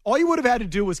 All you would have had to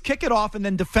do was kick it off and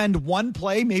then defend 1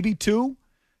 play, maybe 2,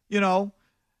 And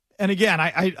again,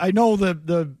 I know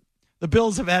the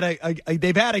Bills have had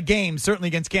they've had a game certainly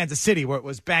against Kansas City where it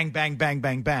was bang, bang, bang,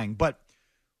 bang, bang. But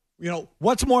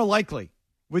what's more likely,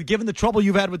 given the trouble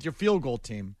you've had with your field goal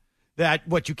team, that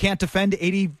you can't defend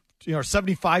 80,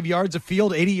 75 yards of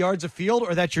field, 80 yards of field,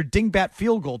 or that your dingbat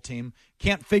field goal team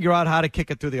can't figure out how to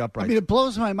kick it through the uprights? I mean, it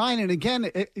blows my mind. And again,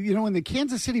 in the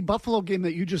Kansas City Buffalo game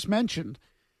that you just mentioned,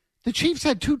 the Chiefs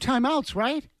had 2 timeouts,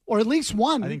 right? Or at least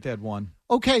 1. I think they had 1.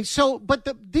 Okay, so, but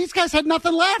these guys had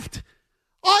nothing left.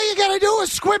 All you got to do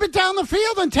is squib it down the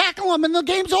field and tackle them, and the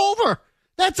game's over.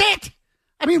 That's it.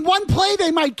 I mean, 1 play they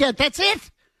might get. That's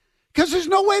it. Because there's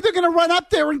no way they're going to run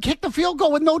up there and kick the field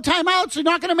goal with no timeouts. They're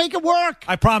not going to make it work.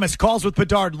 I promise. Calls with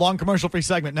Bedard. Long commercial-free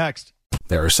segment next.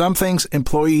 There are some things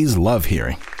employees love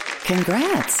hearing.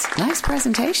 Congrats. Nice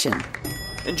presentation.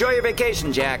 Enjoy your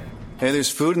vacation, Jack. Hey,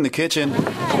 there's food in the kitchen.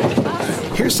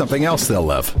 Here's something else they'll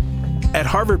love. At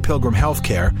Harvard Pilgrim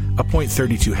Healthcare, a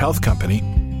Point32 health company,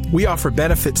 we offer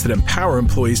benefits that empower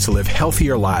employees to live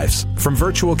healthier lives. From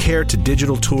virtual care to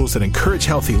digital tools that encourage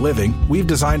healthy living, we've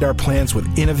designed our plans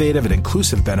with innovative and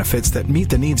inclusive benefits that meet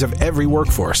the needs of every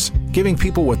workforce, giving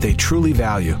people what they truly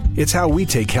value. It's how we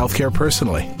take healthcare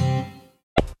personally.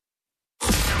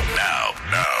 Now,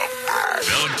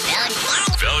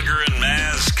 Felger and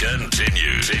Mazz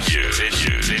continues.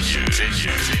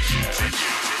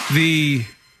 The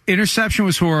interception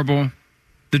was horrible.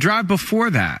 The drive before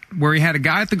that, where he had a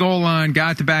guy at the goal line, guy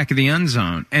at the back of the end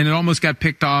zone, and it almost got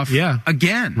picked off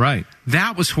again. Right.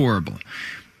 That was horrible.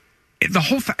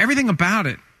 Everything about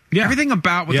it, everything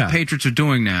about what the Patriots are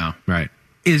doing now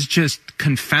is just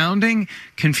confounding,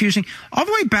 confusing. All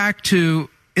the way back to,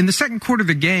 in the second quarter of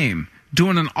the game,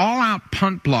 doing an all-out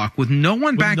punt block with no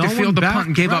one back to field the punt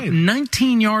and gave up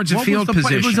 19 yards of field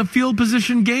position. It was a field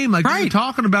position game, like we were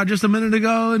talking about just a minute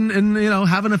ago, and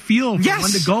having a feel for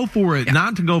when to go for it,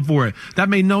 not to go for it. That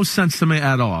made no sense to me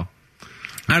at all.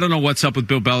 I don't know what's up with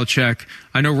Bill Belichick.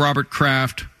 I know Robert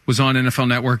Kraft was on NFL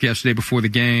Network yesterday before the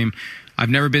game. I've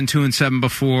never been 2-7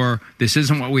 before. This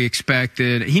isn't what we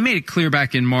expected. He made it clear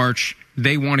back in March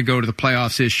They want to go to the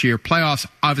playoffs this year. Playoffs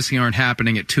obviously aren't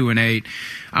happening at 2-8.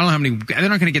 I don't know how many. They're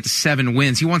not going to get to 7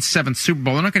 wins. He wants 7th Super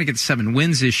Bowl. They're not going to get to 7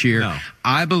 wins this year. No.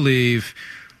 I believe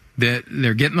that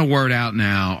they're getting the word out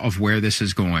now of where this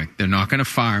is going. They're not going to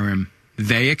fire him.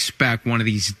 They expect one of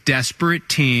these desperate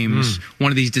teams,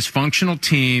 one of these dysfunctional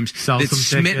teams that's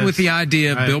smitten with the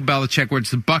idea of Bill Belichick, whether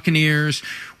it's the Buccaneers,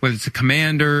 whether it's the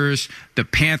Commanders, the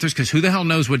Panthers, because who the hell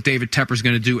knows what David Tepper's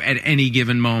going to do at any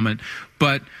given moment.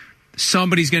 But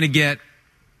somebody's going to get,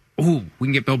 we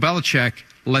can get Bill Belichick.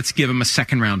 Let's give him a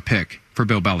 2nd-round pick for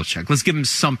Bill Belichick. Let's give him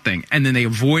something. And then they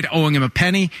avoid owing him a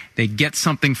penny. They get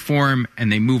something for him,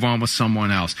 and they move on with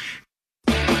someone else.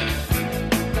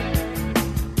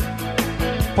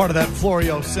 Part of that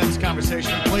Florio Sims conversation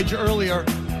I played you earlier.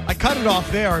 I cut it off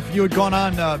there. If you had gone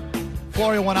on,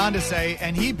 Florio went on to say,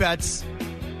 and he bets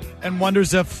and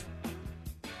wonders if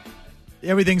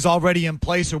everything's already in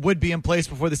place or would be in place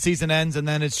before the season ends, and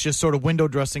then it's just sort of window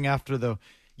dressing after the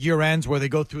year ends where they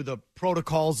go through the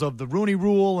protocols of the Rooney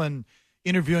Rule and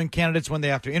interviewing candidates when they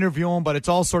have to interview them, but it's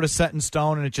all sort of set in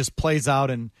stone and it just plays out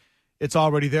and it's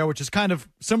already there, which is kind of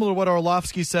similar to what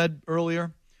Orlovsky said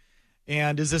earlier.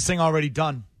 And is this thing already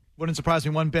done? Wouldn't surprise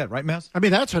me one bit, right, Mazz? I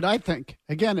mean, that's what I think.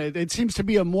 Again, it seems to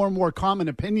be a more and more common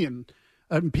opinion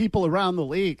of people around the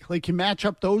league. Like, you match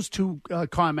up those two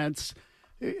comments,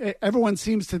 everyone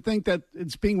seems to think that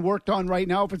it's being worked on right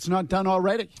now if it's not done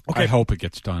already. Okay. I hope it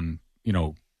gets done,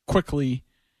 quickly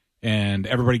and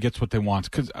everybody gets what they want.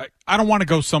 Because I don't want to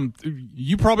go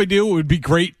you probably do. It would be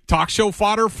great talk show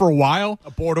fodder for a while. A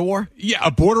border war? Yeah,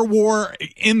 a border war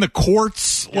in the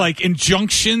courts, like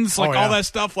injunctions, all that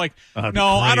stuff. Like, no,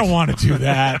 I don't want to do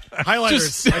that.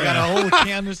 Highlighters. I got a whole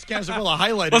canister full of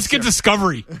highlighters. Let's get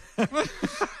Discovery.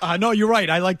 No, you're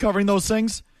right. I like covering those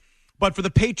things. But for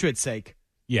the Patriots' sake,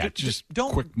 just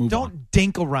don't quick move on. Don't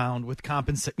dink around with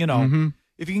compensation.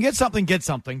 If you can get something, get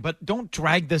something. But don't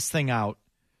drag this thing out.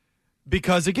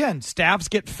 Because, again, staffs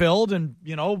get filled and,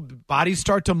 bodies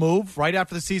start to move right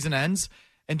after the season ends.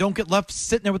 And don't get left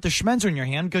sitting there with the schmenzer in your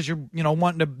hand because you're,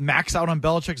 wanting to max out on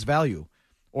Belichick's value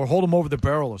or hold him over the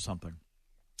barrel or something.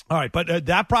 All right, but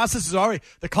that process is already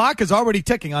 – the clock is already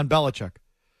ticking on Belichick.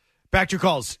 Back to your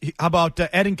calls. How about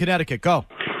Ed in Connecticut? Go.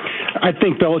 I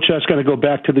think Belichick's going to go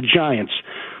back to the Giants.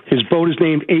 His boat is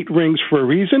named 8 Rings for a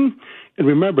reason. And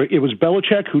remember, it was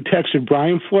Belichick who texted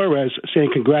Brian Flores saying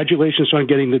congratulations on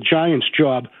getting the Giants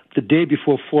job the day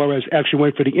before Flores actually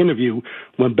went for the interview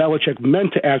when Belichick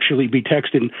meant to actually be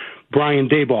texting Brian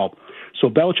Daboll. So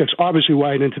Belichick's obviously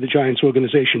wired into the Giants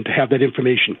organization to have that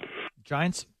information.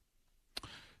 Giants?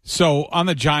 So on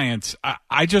the Giants,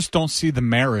 I just don't see the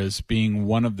Maras being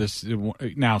one of this.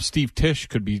 Now, Steve Tisch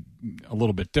could be a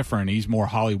little bit different. He's more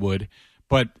Hollywood.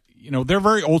 But they're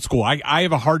very old school. I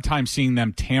have a hard time seeing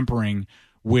them tampering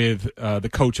with the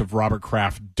coach of Robert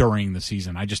Kraft during the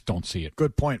season. I just don't see it.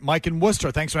 Good point. Mike in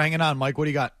Worcester, thanks for hanging on. Mike, what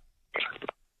do you got?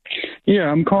 Yeah,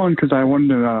 I'm calling because I wanted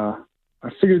to I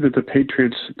figured that the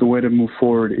Patriots, the way to move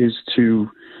forward is to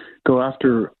go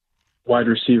after wide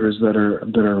receivers that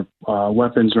are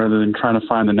weapons rather than trying to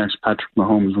find the next Patrick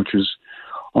Mahomes, which is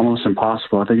almost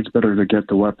impossible. I think it's better to get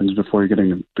the weapons before you're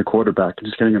getting the quarterback,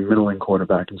 just getting a middling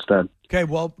quarterback instead. Okay,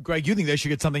 well, Greg, you think they should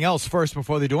get something else first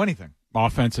before they do anything?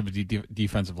 Offensive,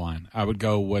 defensive line. I would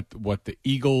go with what the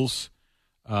Eagles,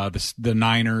 the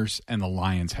Niners, and the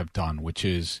Lions have done, which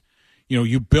is,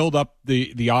 you build up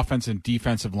the offense and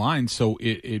defensive line, so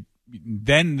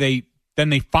then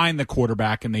they find the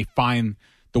quarterback and they find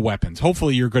the weapons.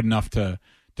 Hopefully, you're good enough to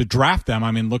draft them.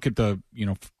 I mean, look at the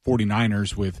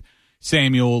 49ers with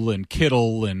Samuel and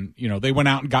Kittle, and they went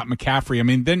out and got McCaffrey. I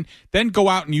mean, then go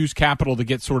out and use capital to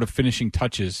get sort of finishing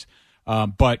touches.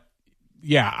 But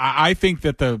yeah, I think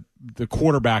that the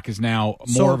quarterback is now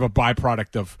more of a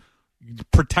byproduct of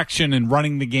protection and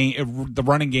running the game, the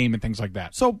running game, and things like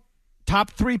that. So,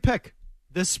 top 3 pick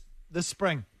this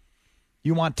spring.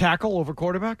 You want tackle over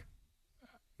quarterback?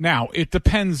 Now it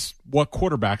depends what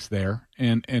quarterback's there,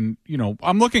 and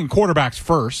I'm looking quarterbacks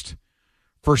first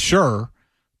for sure.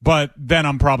 But then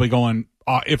I'm probably going,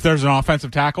 if there's an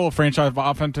offensive tackle, a franchise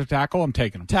offensive tackle, I'm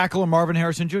taking him. Tackle or Marvin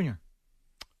Harrison Jr.?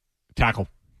 Tackle.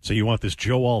 So you want this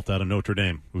Joe Alt out of Notre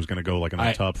Dame, who's going to go like in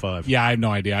the top 5? Yeah, I have no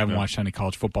idea. I haven't watched any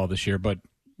college football this year, but,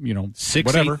 6'8",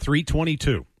 whatever.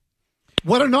 322.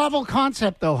 What a novel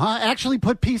concept, though, huh? Actually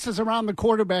put pieces around the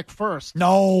quarterback first.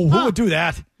 No, who would do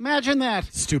that? Imagine that.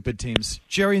 Stupid teams.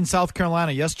 Jerry in South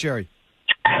Carolina. Yes, Jerry.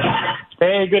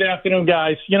 Hey, good afternoon,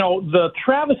 guys. The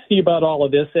travesty about all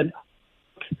of this, and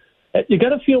you got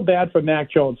to feel bad for Mac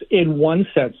Jones in one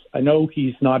sense. I know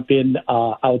he's not been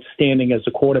outstanding as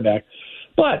a quarterback,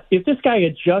 but if this guy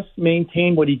had just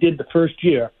maintained what he did the first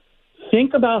year,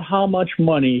 think about how much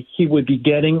money he would be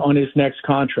getting on his next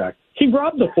contract. He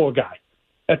robbed the poor guy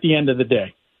at the end of the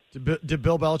day. Did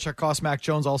Bill Belichick cost Mac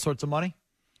Jones all sorts of money?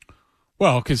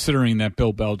 Well, considering that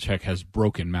Bill Belichick has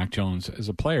broken Mac Jones as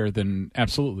a player, then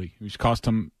absolutely. It's cost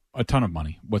him a ton of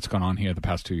money, what's gone on here the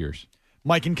past 2 years.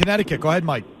 Mike in Connecticut. Go ahead,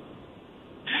 Mike.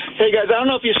 Hey, guys, I don't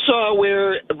know if you saw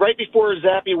where right before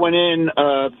Zappe went in,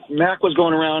 Mac was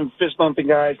going around fist-bumping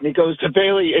guys, and he goes to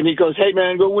Bailey, and he goes, hey,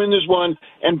 man, go win this one.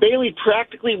 And Bailey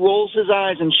practically rolls his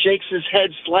eyes and shakes his head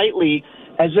slightly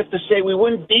as if to say, we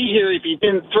wouldn't be here if you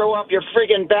didn't throw up your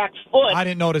friggin' back foot. I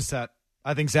didn't notice that.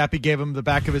 I think Zappe gave him the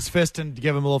back of his fist and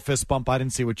gave him a little fist bump. I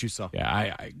didn't see what you saw.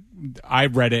 Yeah, I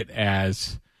read it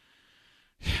as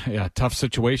a tough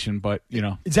situation, but, you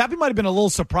know. Zappe might have been a little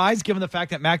surprised given the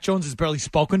fact that Mac Jones has barely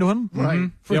spoken to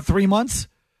him for 3 months.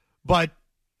 But,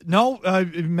 no,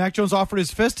 Mac Jones offered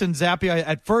his fist, and Zappe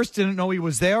at first didn't know he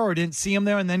was there or didn't see him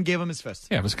there and then gave him his fist.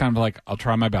 Yeah, it was kind of like, I'll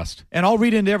try my best. And I'll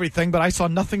read into everything, but I saw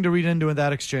nothing to read into in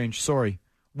that exchange. Sorry.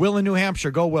 Will in New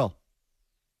Hampshire. Go, Will.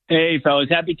 Hey, fellas.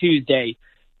 Happy Tuesday.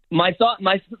 My thoughts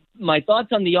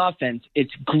on the offense,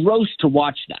 it's gross to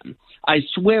watch them. I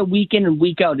swear week in and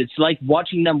week out, it's like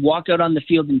watching them walk out on the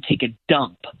field and take a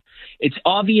dump. It's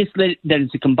obvious that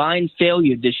it's a combined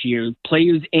failure this year,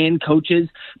 players and coaches,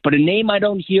 but a name I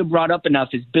don't hear brought up enough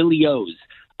is Billy O's.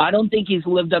 I don't think he's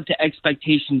lived up to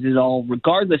expectations at all,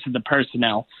 regardless of the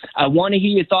personnel. I want to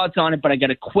hear your thoughts on it, but I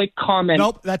got a quick comment.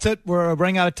 Nope, that's it. We're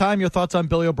running out of time. Your thoughts on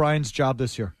Billy O'Brien's job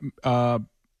this year?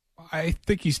 I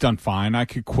think he's done fine. I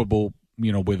could quibble,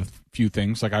 with a few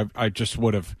things. Like I just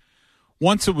would have,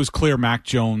 once it was clear Mac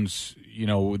Jones,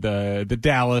 the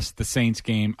Dallas, the Saints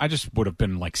game, I just would have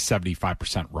been like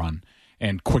 75% run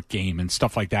and quick game and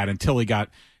stuff like that until he got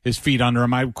his feet under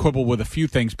him. I would quibble with a few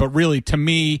things, but really, to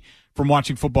me, from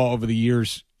watching football over the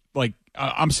years,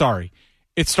 I'm sorry,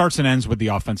 it starts and ends with the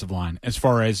offensive line as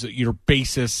far as your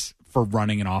basis for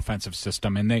running an offensive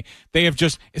system. And they have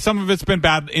just, some of it's been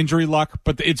bad injury luck,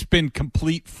 but it's been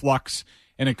complete flux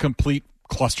and a complete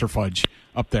cluster fudge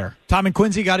up there. Tom and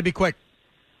Quincy, got to be quick.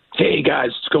 Hey, guys,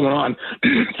 what's going on?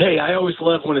 Hey, I always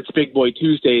love when it's Big Boy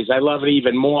Tuesdays. I love it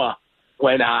even more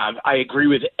when I agree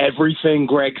with everything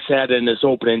Greg said in his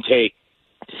opening take.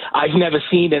 I've never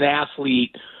seen an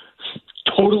athlete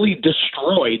totally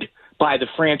destroyed by the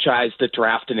franchise that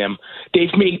drafted him.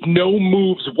 They've made no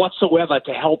moves whatsoever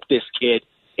to help this kid,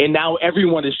 and now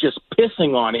everyone is just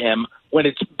pissing on him when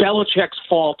it's Belichick's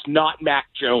fault, not Mac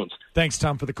Jones. Thanks,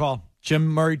 Tom, for the call. Jim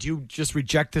Murray, do you just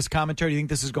reject this commentary? Do you think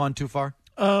this has gone too far?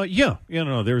 Yeah.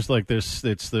 There's like this.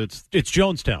 It's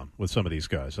Jonestown with some of these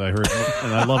guys. I heard,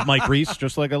 and I love Mike Reese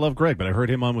just like I love Greg, but I heard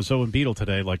him on with Owen Beadle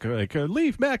today. Like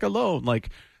leave Mac alone. Like,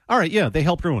 all right, yeah, they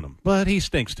helped ruin him, but he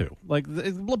stinks too. Like,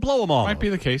 blow them all. Might be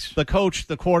the case. The coach,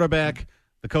 the quarterback,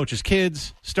 the coach's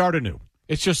kids, start anew.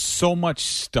 It's just so much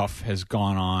stuff has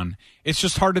gone on. It's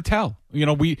just hard to tell.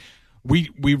 We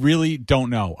really don't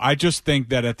know. I just think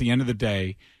that at the end of the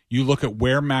day, you look at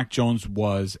where Mac Jones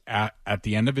was at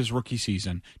the end of his rookie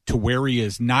season to where he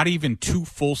is not even 2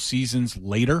 full seasons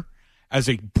later as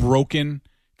a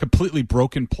completely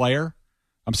broken player.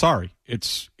 I'm sorry.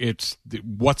 It's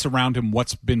what's around him,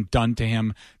 what's been done to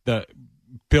him, the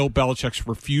Bill Belichick's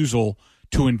refusal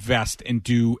to invest and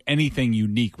do anything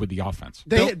unique with the offense.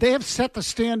 They have set the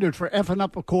standard for effing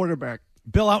up a quarterback.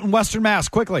 Bill out in Western Mass,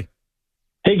 quickly.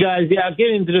 Hey, guys,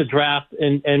 getting into the draft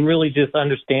and really just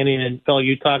understanding, and Phil,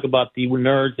 you talk about the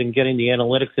nerds and getting the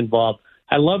analytics involved.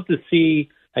 I love to see,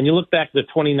 and you look back at the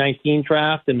 2019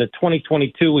 draft and the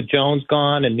 2022 with Jones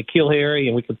gone and N'Keal Harry,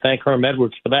 and we can thank Herm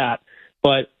Edwards for that.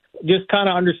 But just kind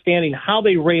of understanding how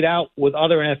they rate out with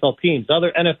other NFL teams.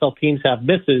 Other NFL teams have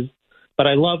misses, but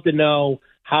I love to know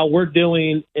how we're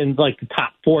doing in like the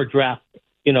top 4 draft,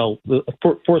 the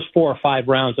first 4 or 5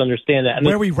 rounds, understand that. And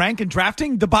where we rank in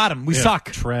drafting? The bottom. We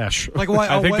suck. Trash. Like,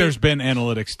 I think there's been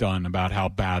analytics done about how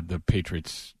bad the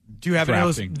Patriots do you have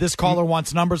drafting. This caller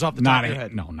wants numbers off the top of your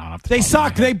head? No, not off the top. They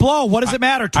suck. They blow. What does it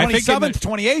matter? 27th,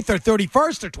 28th, or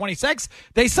 31st, or 26th?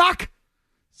 They suck.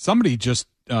 Somebody just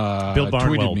Bill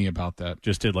tweeted me about that.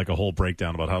 Just did like a whole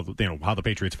breakdown about how the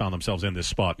Patriots found themselves in this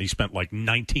spot, and he spent like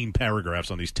 19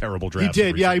 paragraphs on these terrible drafts. He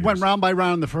did, yeah. He went round by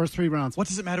round the first 3 rounds. What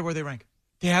does it matter where they rank?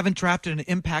 They haven't drafted an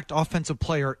impact offensive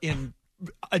player in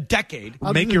a decade.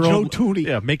 Make your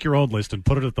own list and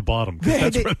put it at the bottom because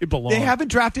that's where they belong. They haven't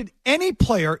drafted any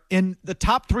player in the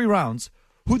top 3 rounds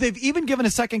who they've even given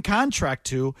a second contract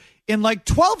to in like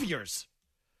 12 years.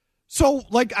 So,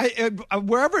 like,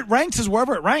 wherever it ranks is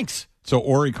wherever it ranks. So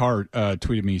Ori Carr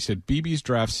tweeted me. He said, BB's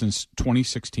draft since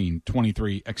 2016,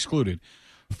 23 excluded.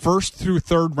 First through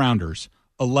third rounders,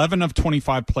 11 of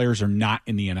 25 players are not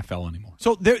in the NFL anymore.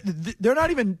 So they're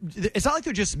not even. It's not like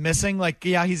they're just missing. Like,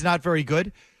 yeah, he's not very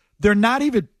good. They're not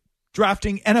even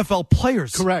drafting NFL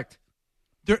players. Correct.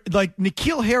 They're, like,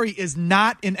 N'Keal Harry is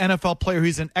not an NFL player.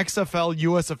 He's an XFL,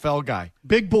 USFL guy.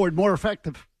 Big board, more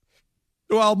effective.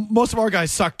 Well, most of our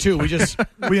guys suck too. We just,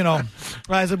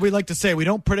 as we like to say, we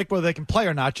don't predict whether they can play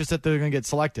or not, just that they're going to get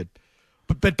selected.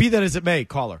 But be that as it may,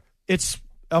 caller, it's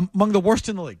among the worst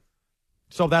in the league.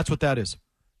 So that's what that is.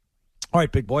 All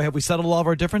right, big boy, have we settled all of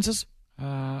our differences?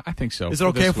 I think so. Is it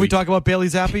okay if we talk about Bailey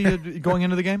Zappi going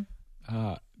into the game?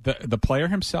 The player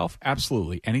himself,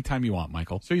 absolutely. Anytime you want,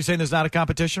 Michael. So you're saying there's not a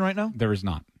competition right now? There is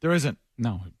not. There isn't?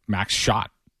 No. Max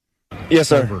shot. Yes,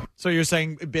 sir. So you're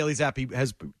saying Bailey Zappi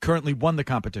has currently won the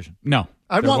competition? No.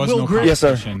 I want Will Greer. Yes,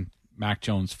 sir. Mac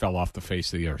Jones fell off the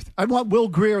face of the earth. I want Will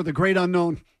Greer, the great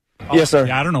unknown. Yes, sir.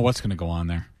 Yeah, I don't know what's going to go on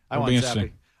there. I want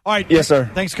Zappi. All right. Yes, sir.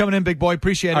 Thanks for coming in, big boy.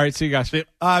 Appreciate it. All right, see you guys.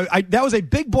 That was a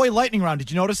big boy lightning round.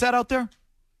 Did you notice that out there?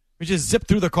 We just zipped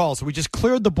through the calls. So we just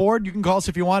cleared the board. You can call us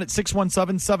if you want at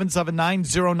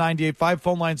 617-779-0985.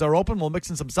 Phone lines are open. We'll mix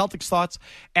in some Celtics thoughts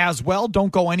as well.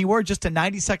 Don't go anywhere. Just a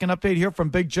 90-second update here from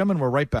Big Jim, and we're right back.